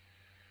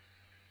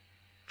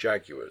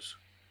 Jaguars.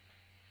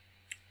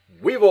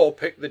 We've all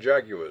picked the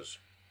Jaguars.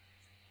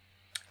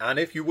 And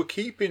if you were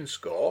keeping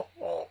score,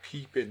 or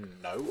keeping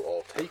note,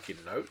 or taking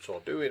notes, or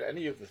doing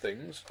any of the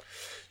things,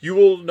 you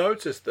will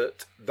notice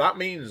that that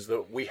means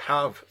that we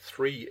have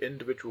 3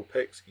 individual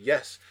picks.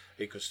 Yes,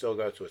 it could still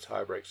go to a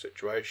tie-break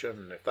situation,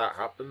 and if that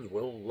happens,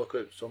 we'll look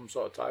at some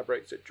sort of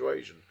tie-break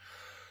situation.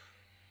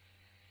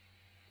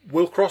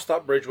 We'll cross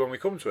that bridge when we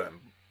come to it.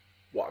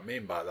 What I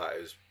mean by that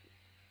is,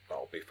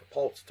 that'll be for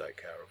Paul to take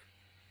care of.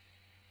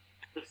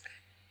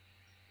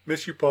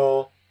 Miss you,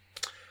 Paul.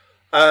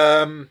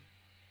 Those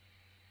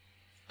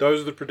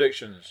are the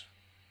predictions.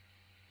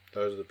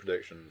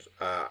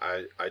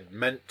 I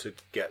meant to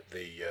get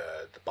the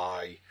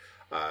bye.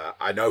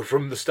 I know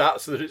from the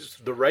stats that it's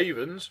the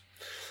Ravens.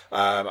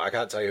 I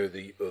can't tell you who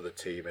the other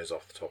team is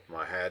off the top of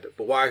my head.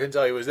 But what I can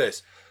tell you is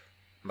this.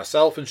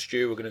 Myself and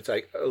Stu are going to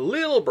take a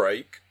little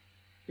break.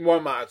 It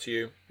won't matter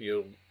to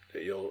you.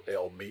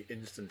 It'll be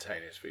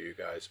instantaneous for you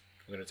guys.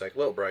 We're going to take a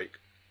little break.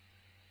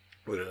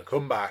 We're going to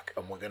come back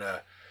and we're going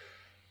to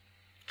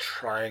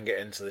try and get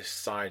into this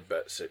side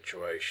bet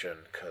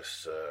situation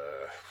because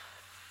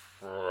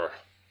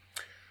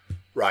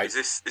right. Is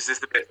this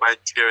the bit where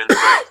during the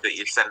break that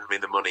you send me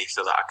the money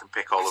so that I can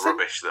pick all the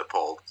rubbish that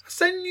Paul?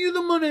 Send you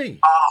the money.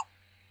 Oh,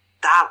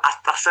 damn!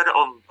 I said it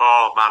on.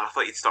 Oh man, I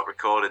thought you'd stop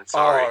recording.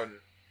 Sorry.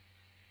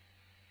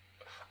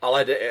 I'll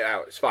edit it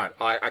out. It's fine.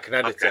 I can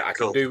edit it. I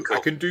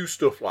can do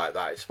stuff like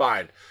that. It's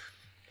fine.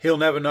 He'll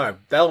never know.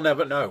 They'll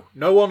never know.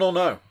 No one will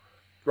know.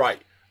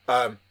 Right.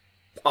 I'll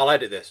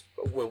edit this.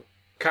 We'll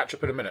catch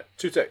up in a minute.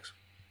 2 ticks.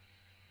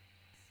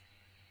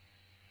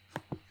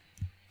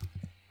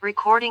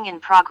 Recording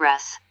in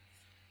progress.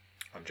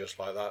 And just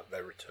like that,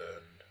 they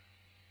returned.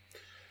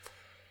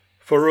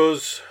 For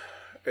us,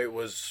 it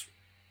was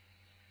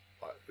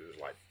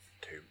like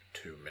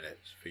two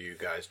minutes. For you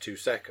guys, 2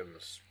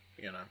 seconds.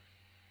 You know.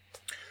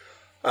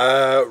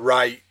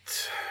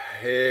 Right.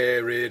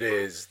 Here it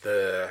is.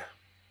 The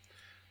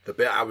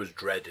bit I was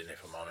dreading,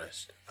 if I'm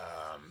honest.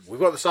 We've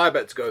got the side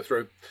bet to go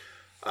through.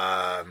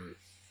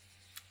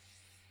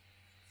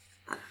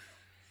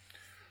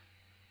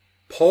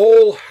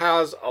 Paul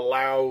has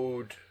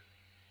allowed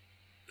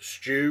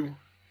Stu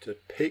to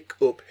pick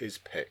up his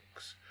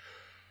picks.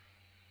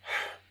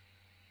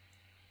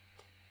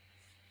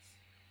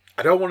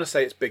 I don't want to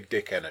say it's big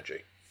dick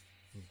energy,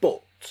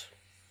 but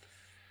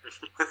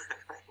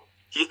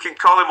you can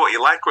call him what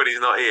you like when he's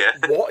not here.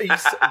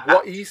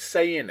 what he's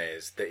saying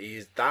is that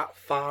he's that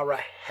far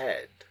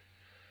ahead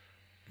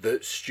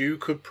that Stu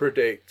could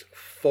predict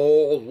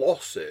 4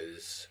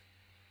 losses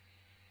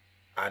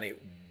and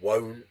it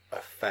won't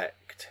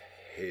affect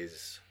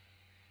his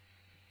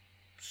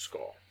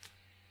score.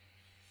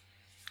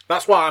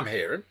 That's what I'm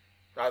hearing.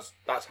 That's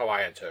how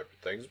I interpret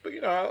things. But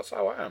you know, that's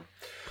how I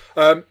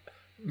am.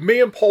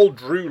 Me and Paul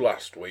drew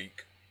last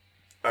week,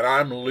 and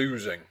I'm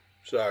losing.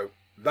 So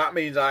that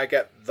means I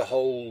get the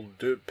whole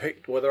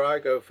pick whether I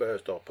go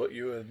first or put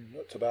you in.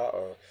 What's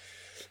about?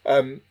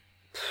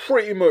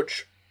 Pretty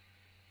much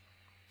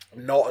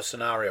not a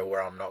scenario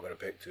where I'm not going to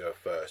pick to go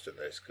first in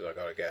this because I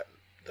got to get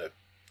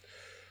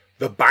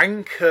the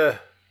banker.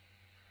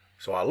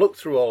 So I looked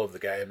through all of the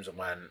games and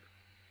went,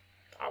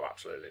 I've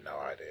absolutely no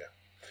idea.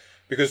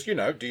 Because, you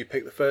know, do you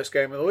pick the first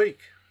game of the week?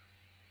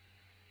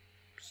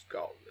 It's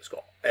got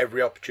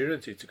every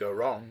opportunity to go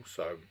wrong,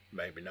 so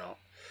maybe not.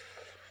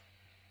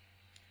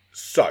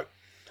 So,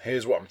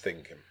 here's what I'm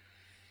thinking.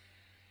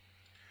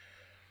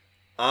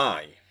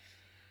 I'm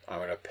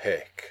going to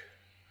pick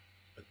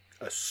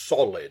a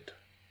solid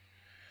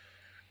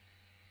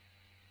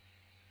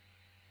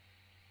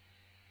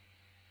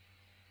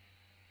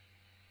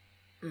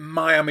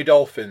Miami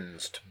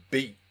Dolphins to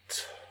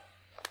beat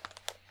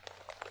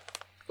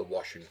the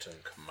Washington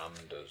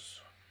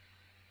Commanders.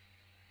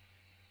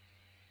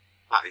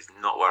 That is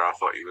not where I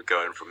thought you were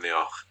going from the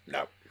off.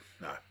 No,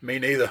 me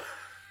neither.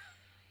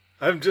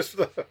 I'm just...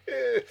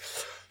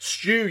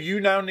 Stu,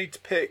 you now need to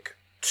pick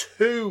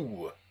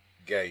 2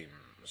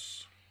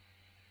 games.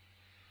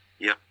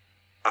 Yep.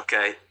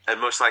 Okay,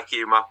 and much like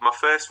you, my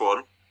first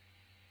one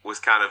was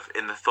kind of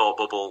in the thought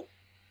bubble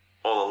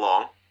all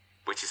along,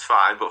 which is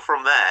fine, but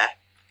from there,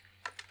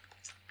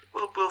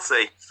 we'll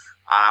see.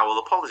 And I will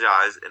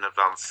apologise in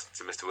advance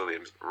to Mr.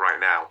 Williams right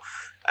now.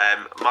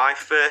 My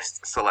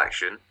first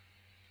selection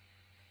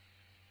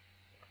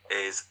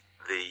is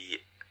the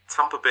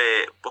Tampa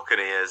Bay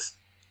Buccaneers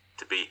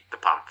to beat the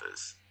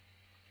Panthers.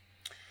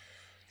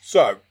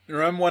 So,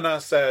 remember when I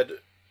said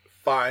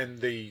find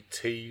the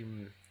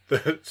team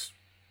that's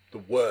the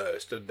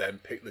worst and then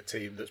pick the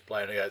team that's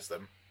playing against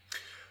them?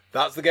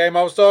 That's the game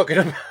I was talking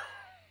about.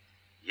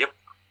 Yep.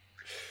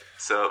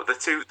 So the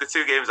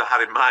two games I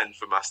had in mind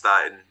for my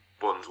starting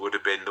ones would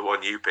have been the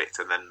one you picked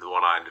and then the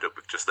one I ended up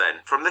with just then.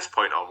 From this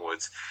point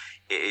onwards,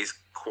 it is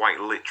quite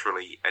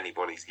literally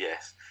anybody's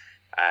guess.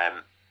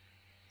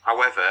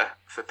 However,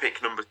 for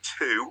pick number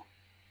 2,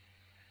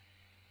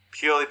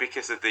 purely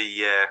because of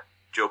the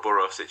Joe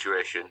Burrow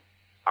situation,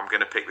 I'm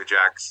going to pick the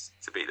Jags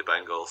to beat the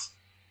Bengals.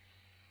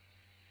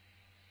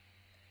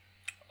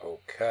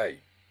 Okay.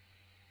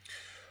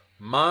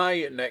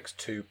 My next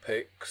 2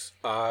 picks,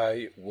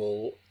 I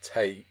will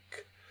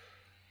take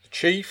the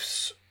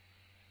Chiefs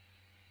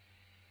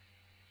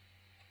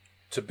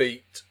to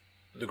beat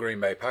the Green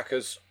Bay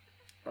Packers.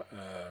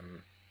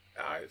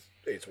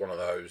 It's one of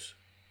those.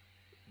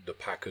 The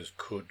Packers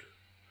could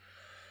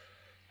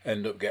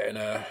end up getting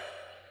a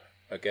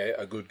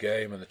good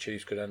game, and the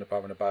Chiefs could end up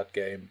having a bad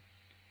game.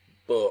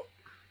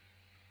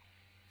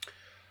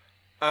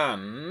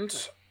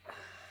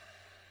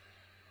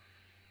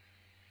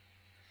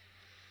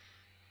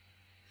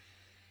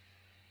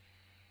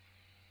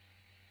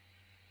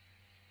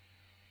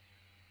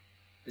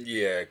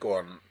 Yeah, go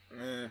on.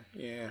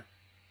 Yeah.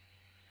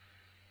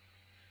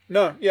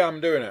 No, yeah,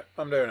 I'm doing it.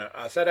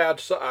 I said I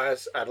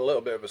had a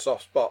little bit of a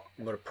soft spot.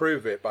 I'm going to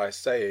prove it by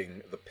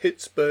saying the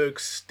Pittsburgh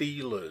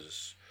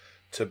Steelers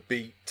to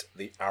beat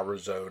the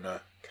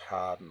Arizona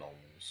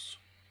Cardinals.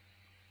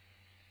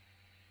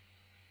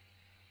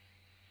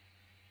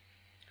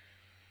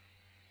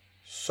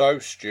 So,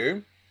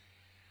 Stu,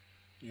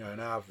 you now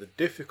have the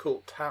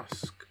difficult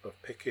task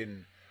of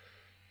picking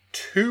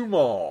 2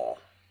 more.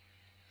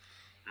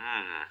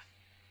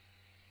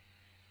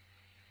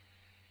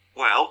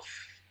 Well,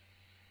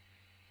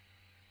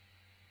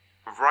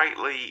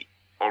 rightly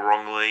or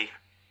wrongly,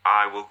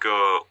 I will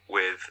go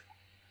with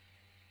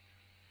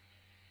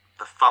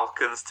the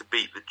Falcons to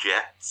beat the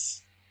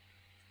Jets.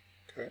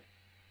 Okay.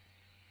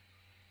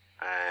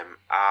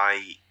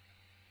 I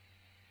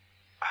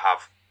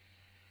have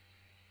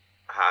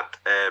had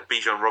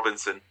Bijan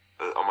Robinson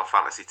on my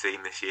fantasy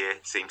team this year.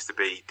 Seems to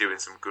be doing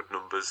some good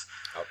numbers.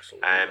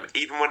 Absolutely.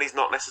 Even when he's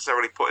not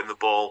necessarily putting the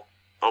ball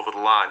over the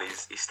line,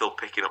 he's still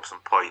picking up some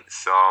points.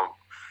 So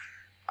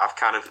I've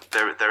kind of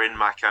they're in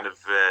my kind of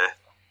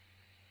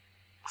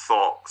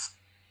thoughts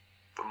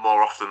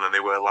more often than they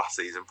were last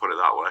season. Put it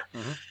that way.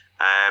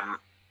 Mm-hmm.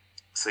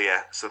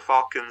 So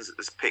Falcons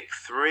as pick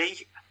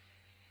 3,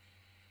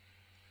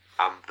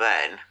 and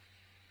then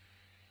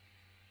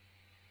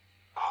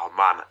oh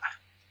man,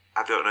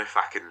 I don't know if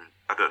I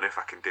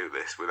can do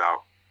this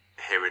without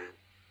hearing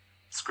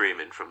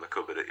screaming from the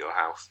cupboard at your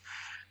house.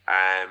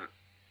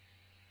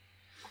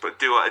 But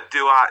do I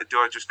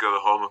just go the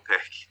homer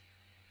pick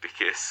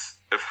because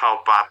of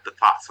how bad the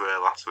Pats were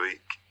last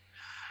week?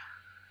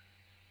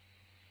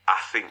 I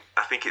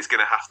think it's going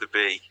to have to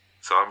be.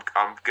 So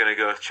I'm going to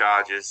go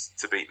Chargers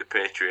to beat the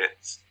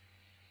Patriots.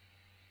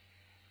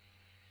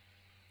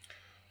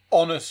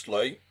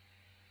 Honestly,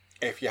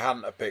 if you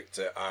hadn't have picked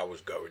it, I was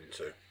going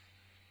to.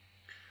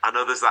 I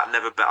know there's that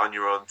never bet on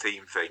your own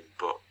team thing,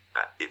 but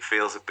it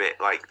feels a bit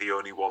like the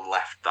only one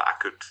left that I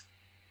could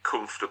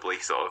comfortably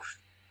sort of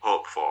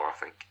hope for, I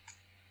think.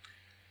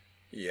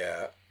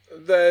 Yeah.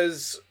 There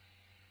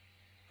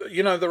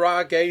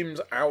are games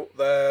out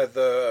there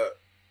that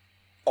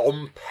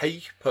on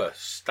paper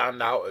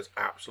stand out as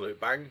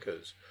absolute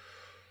bankers.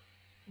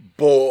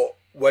 But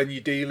when you're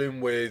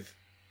dealing with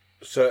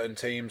certain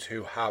teams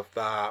who have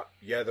that,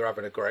 yeah, they're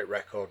having a great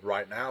record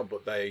right now,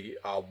 but they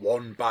are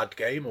one bad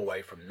game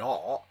away from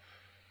not,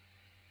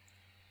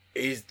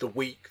 is the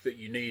week that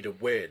you need a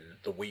win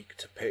the week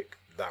to pick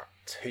that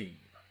team.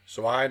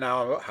 So I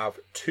now have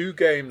 2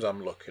 games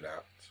I'm looking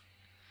at,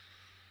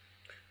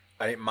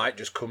 and it might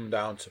just come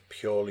down to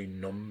purely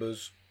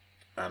numbers,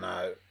 and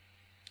I'm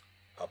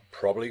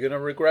probably going to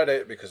regret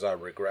it because I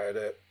regretted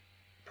it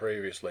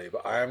previously,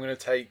 but I am going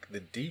to take the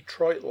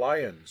Detroit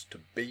Lions to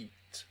beat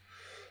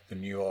the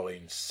New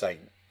Orleans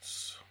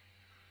Saints.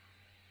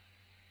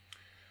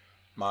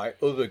 My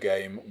other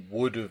game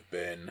would have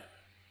been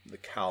the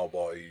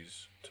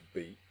Cowboys to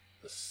beat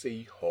the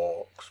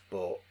Seahawks,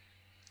 but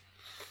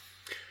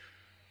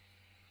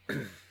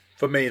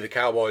for me, the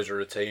Cowboys are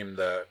a team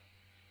that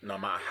no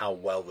matter how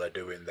well they're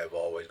doing, they've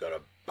always got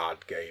a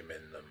bad game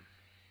in them.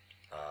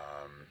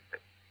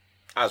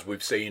 As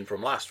we've seen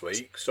from last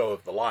week, so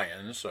have the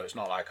Lions, so it's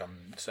not like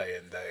I'm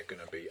saying they're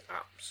going to be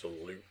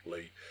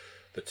absolutely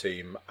the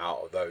team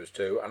out of those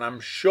 2. And I'm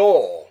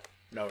sure,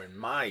 knowing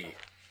my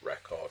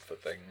record for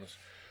things,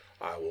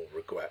 I will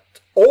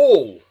regret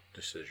all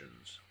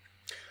decisions.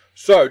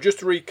 So, just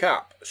to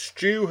recap,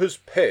 Stu has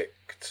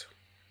picked...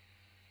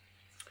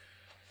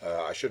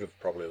 I should have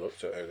probably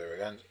looked at who they were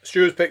against.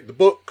 Stu has picked the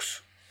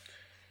Bucks,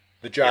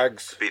 the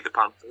Jags... To beat the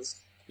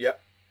Panthers. Yep.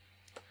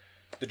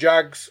 The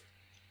Jags...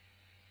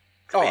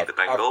 To beat the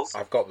Bengals.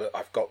 I've got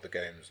the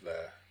games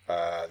there.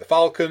 The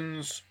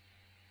Falcons...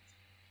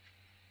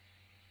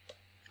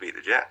 To beat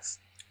the Jets.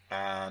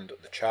 and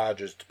the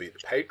Chargers to beat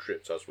the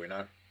Patriots, as we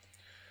know.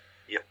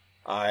 Yep.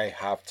 I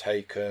have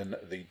taken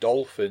the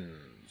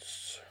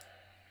Dolphins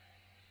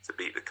To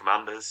beat the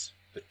Commanders.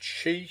 the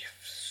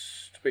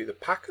Chiefs to beat the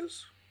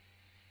Packers.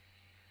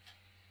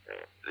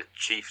 The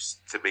Chiefs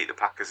to beat the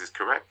Packers is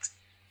correct.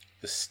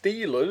 The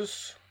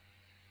Steelers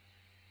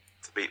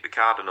To beat the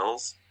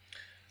Cardinals.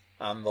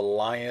 and the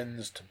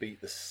Lions to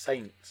beat the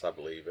Saints, I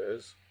believe it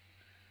is.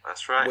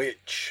 That's right.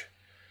 Which,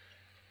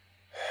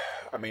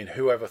 I mean,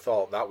 whoever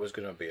thought that was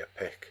going to be a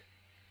pick?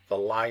 The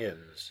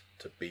Lions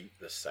to beat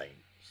the Saints.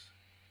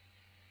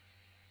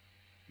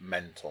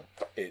 Mental.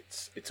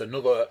 It's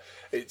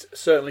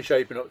certainly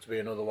shaping up to be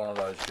another one of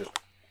those just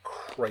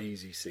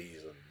crazy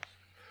seasons.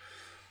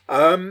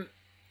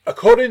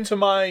 According to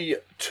my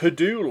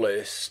to-do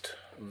list,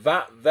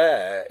 that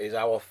there is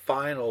our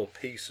final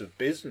piece of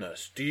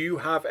business. Do you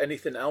have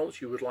anything else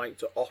you would like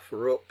to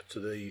offer up to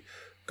the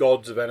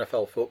gods of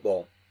NFL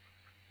football?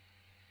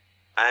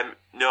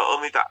 No,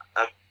 only that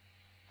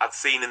I'd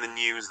seen in the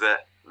news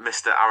that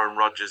Mr. Aaron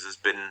Rodgers has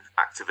been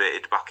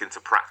activated back into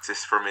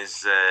practice from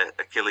his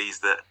Achilles.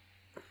 That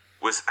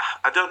was,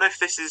 I don't know if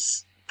this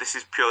is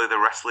purely the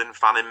wrestling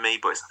fan in me,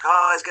 but it's like,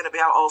 oh, he's going to be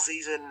out all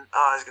season.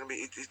 Oh, he's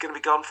going to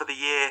be gone for the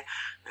year.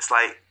 It's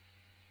like,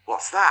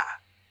 what's that?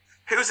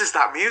 Whose is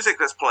that music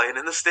that's playing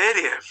in the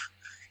stadium?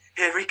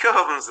 Here he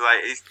comes.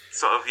 Like, he's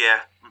sort of,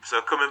 yeah.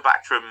 So coming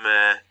back from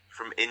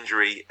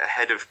injury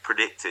ahead of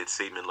predicted,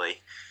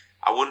 seemingly.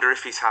 I wonder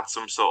if he's had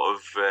some sort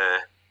of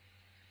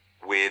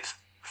weird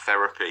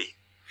therapy,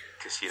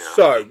 because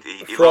So,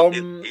 he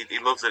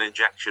loves an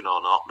injection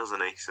or not,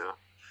 doesn't he? So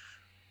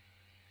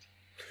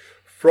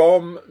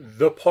from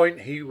the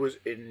point he was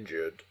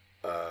injured,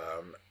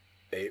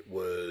 it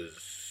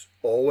was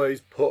always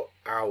put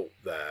out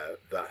there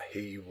that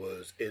he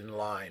was in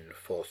line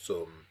for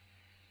some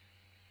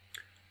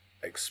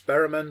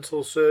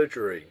experimental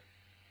surgery,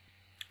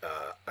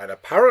 and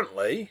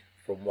apparently,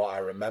 from what I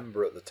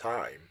remember at the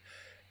time,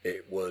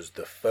 it was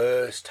the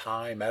first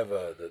time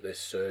ever that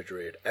this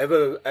surgery had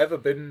ever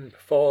been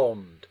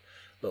performed.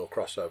 Little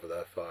crossover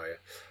there for you.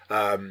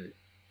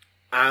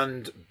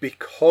 And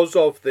because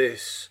of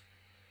this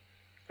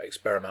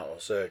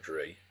experimental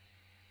surgery,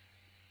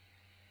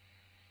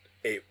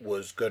 it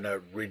was going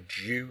to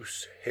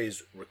reduce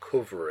his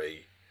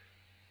recovery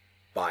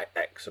by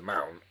X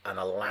amount and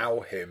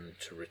allow him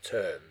to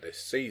return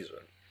this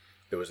season.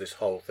 There was this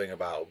whole thing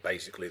about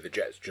basically the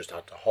Jets just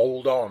had to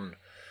hold on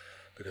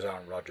because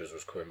Aaron Rodgers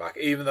was coming back.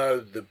 Even though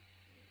the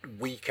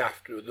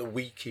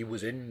week he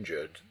was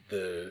injured,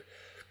 the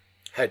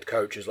head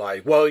coach is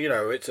like, well,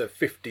 it's a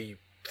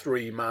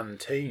 53-man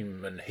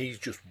team and he's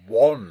just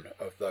one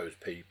of those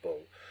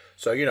people.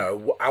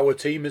 So, our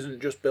team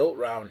isn't just built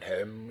around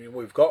him.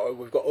 We've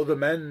got other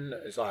men.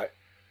 It's like,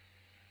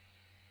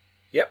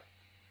 yep,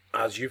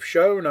 as you've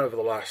shown over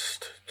the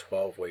last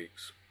 12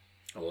 weeks,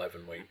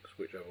 11 weeks,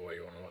 whichever way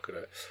you want to look at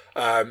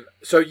it.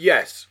 So,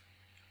 yes.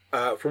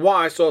 From what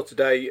I saw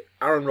today,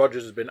 Aaron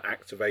Rodgers has been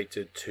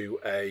activated to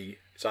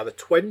it's either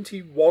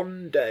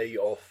 21-day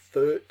or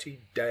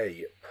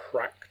 30-day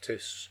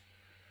practice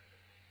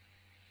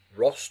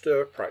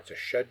roster, practice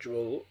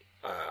schedule.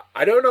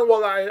 I don't know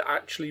what that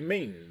actually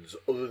means,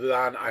 other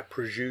than I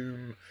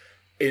presume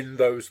in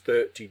those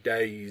 30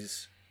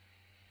 days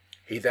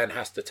he then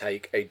has to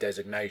take a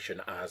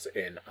designation as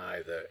in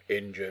either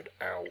injured,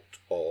 out,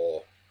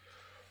 or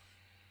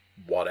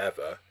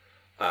whatever.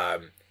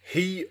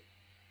 He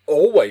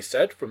always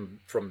said from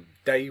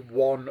day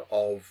one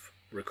of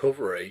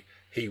recovery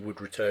he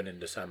would return in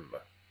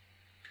December.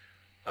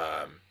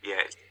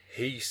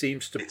 He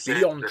seems to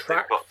be on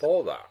track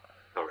for that.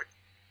 Sorry.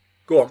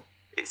 Go on.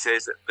 It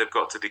says that they've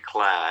got to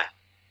declare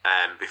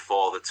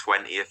before the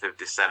 20th of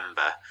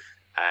December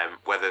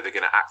whether they're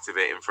going to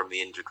activate him from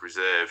the injured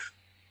reserve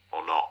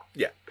or not.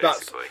 Yeah,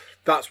 basically.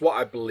 That's what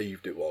I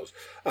believed it was.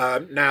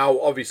 Now,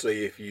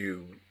 obviously, if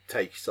you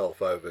take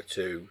yourself over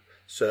to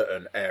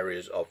certain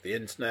areas of the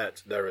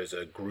internet, there is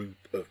a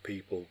group of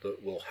people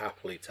that will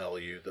happily tell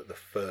you that the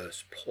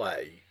first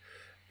play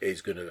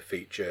is going to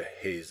feature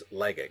his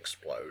leg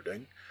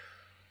exploding.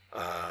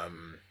 I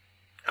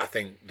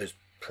think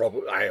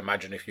I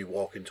imagine if you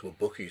walk into a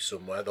bookie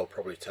somewhere, they'll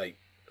probably take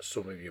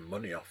some of your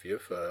money off you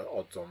for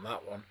odds on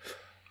that one.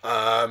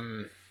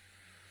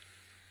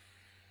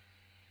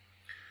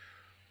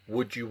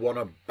 Would you want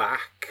to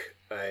back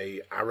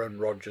a Aaron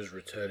Rodgers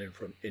returning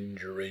from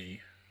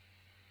injury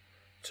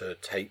to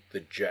take the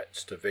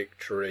Jets to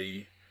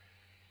victory?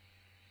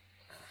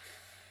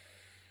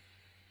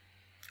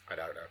 I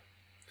don't know.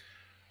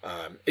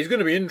 It's going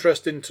to be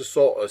interesting to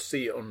sort of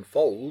see it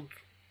unfold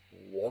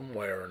one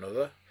way or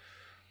another.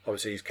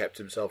 Obviously, he's kept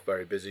himself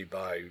very busy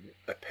by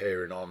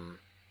appearing on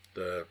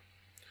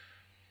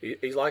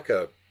he's like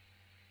a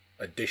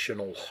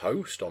additional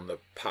host on the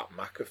Pat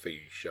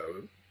McAfee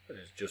show, and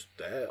he's just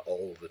there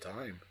all the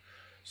time,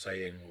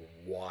 saying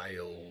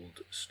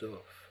wild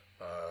stuff.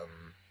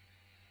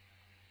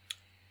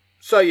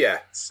 So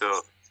yeah.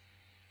 So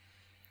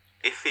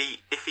if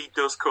he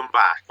does come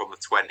back on the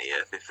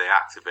 20th, if they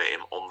activate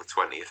him on the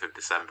 20th of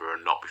December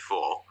and not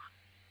before,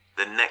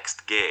 the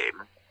next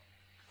game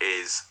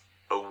is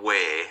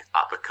away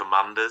at the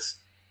Commanders.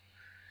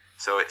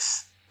 So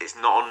it's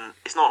not an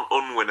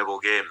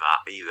unwinnable game,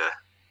 that either.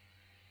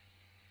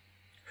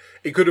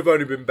 It could have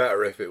only been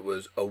better if it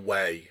was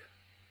away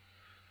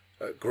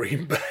at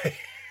Green Bay.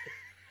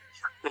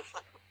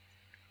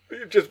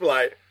 You'd just be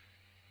like,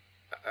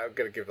 I'm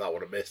going to give that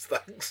one a miss,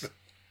 thanks.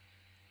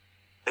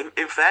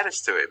 In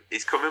fairness to him,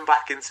 he's coming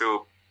back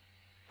into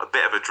a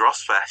bit of a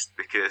dross fest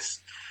because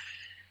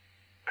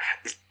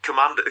his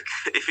commander,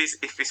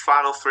 if his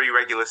final 3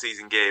 regular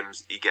season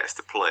games he gets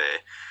to play,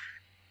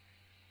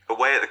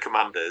 away at the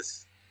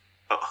Commanders,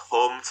 at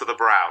home to the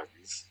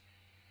Browns,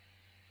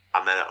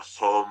 and then at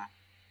home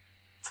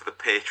to the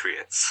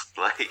Patriots.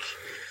 Like,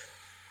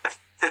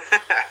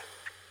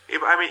 he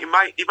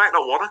might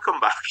not want to come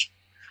back.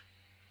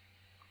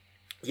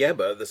 Yeah,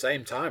 but at the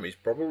same time, he's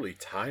probably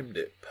timed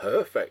it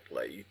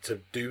perfectly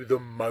to do the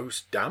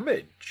most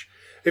damage.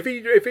 If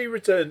he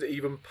returns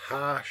even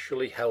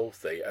partially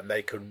healthy and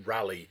they can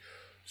rally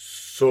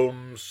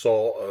some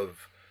sort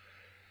of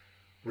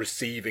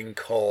receiving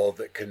core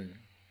that can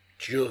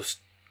just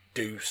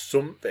do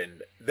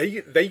something,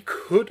 they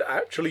could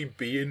actually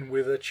be in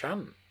with a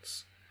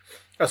chance.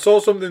 I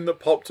saw something that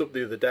popped up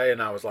the other day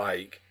and I was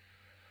like,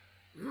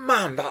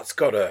 man, that's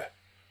gotta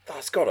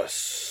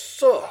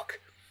suck.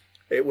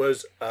 It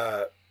was,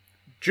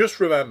 just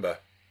remember,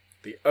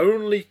 the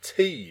only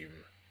team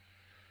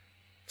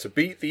to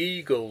beat the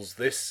Eagles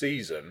this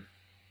season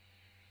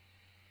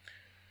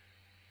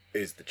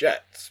is the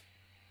Jets.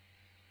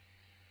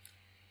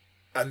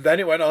 And then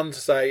it went on to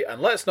say,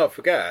 and let's not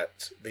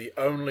forget, the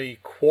only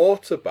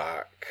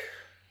quarterback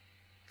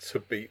to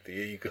beat the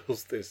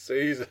Eagles this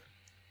season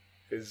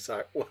is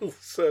Zach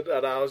Wilson.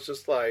 And I was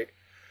just like,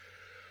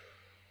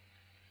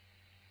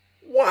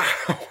 wow.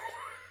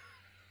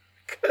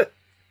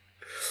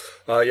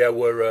 Yeah,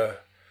 we're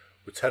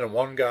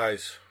 10-1,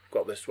 guys.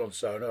 Got this one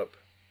sewn up.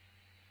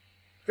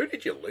 Who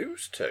did you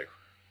lose to?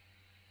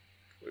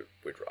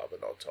 We'd rather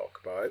not talk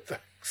about it,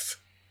 thanks.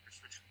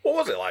 What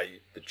was it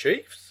like? The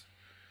Chiefs?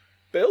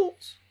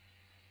 Bills?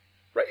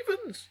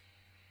 Ravens?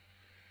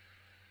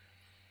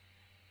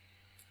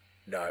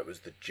 No, it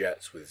was the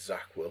Jets with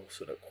Zach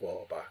Wilson at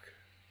quarterback.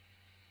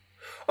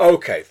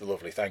 Okay,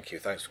 lovely. Thank you.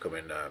 Thanks for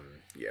coming.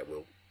 Yeah,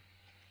 we'll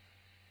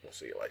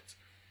see you later.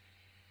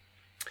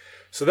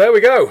 So there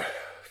we go.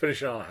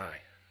 Finishing on a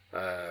high.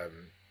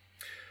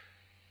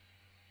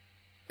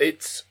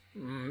 It's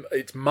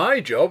my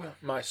job,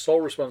 my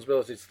sole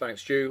responsibility to thank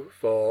Stu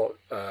for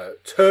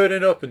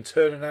turning up and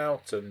turning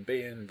out and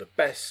being the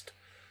best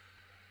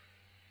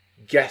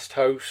guest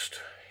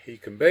host he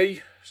can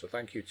be. So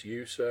thank you to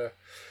you, sir.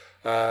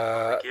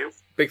 Thank you.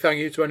 Big thank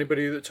you to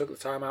anybody that took the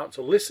time out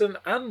to listen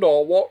and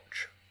or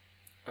watch.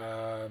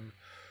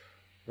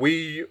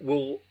 We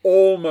will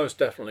almost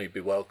definitely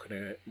be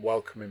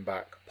welcoming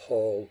back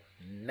Paul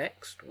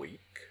next week.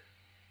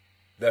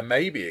 There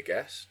may be a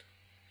guest.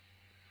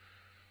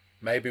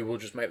 Maybe we'll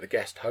just make the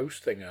guest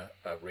host thing a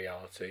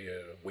reality,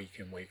 week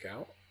in, week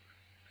out.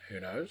 Who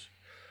knows?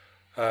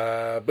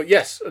 But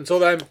yes, until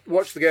then,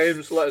 watch the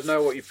games. Let us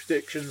know what your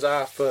predictions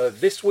are for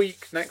this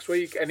week, next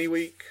week, any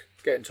week.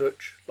 Get in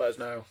touch. Let us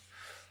know.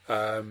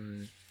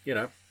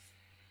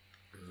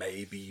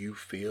 Maybe you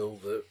feel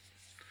that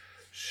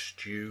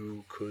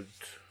Stu could,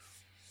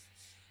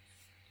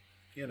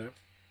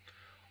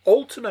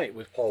 alternate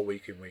with Paul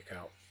week in, week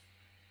out.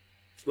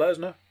 Let us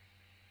know.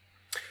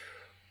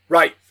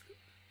 Right.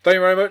 Thank you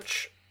very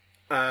much.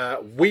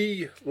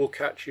 We will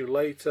catch you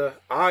later.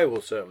 I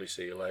will certainly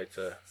see you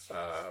later.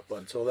 But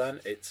until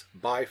then, it's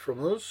bye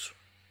from us.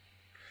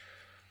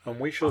 And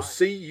we shall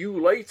see you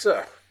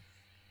later.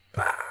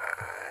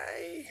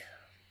 Bye.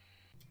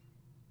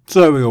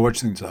 So there we go.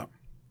 Watch things up.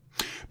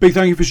 Big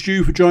thank you for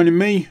Stu for joining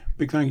me.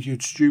 Big thank you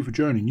to Stu for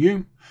joining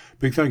you.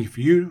 Big thank you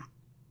for you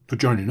for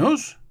joining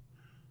us.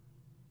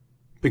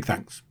 Big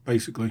thanks,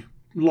 basically.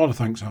 A lot of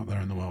thanks out there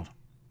in the world.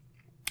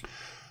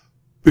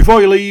 Before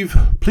you leave,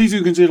 please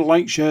do consider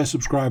like, share,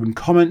 subscribe and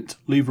comment.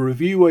 Leave a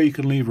review where you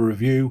can leave a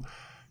review.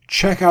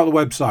 Check out the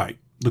website,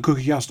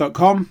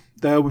 thecookiecast.com.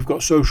 There we've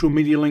got social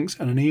media links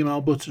and an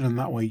email button, and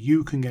that way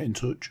you can get in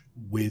touch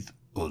with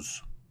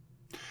us.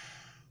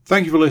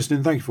 Thank you for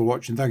listening. Thank you for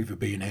watching. Thank you for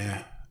being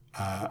here.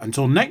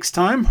 Until next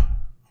time,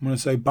 I'm going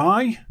to say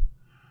bye,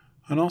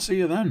 and I'll see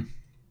you then.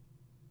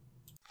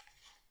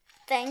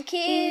 Thank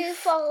you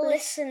for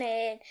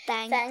listening.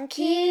 Thank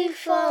you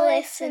for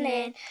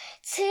listening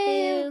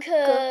to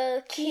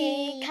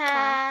Cookie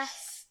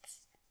Cast.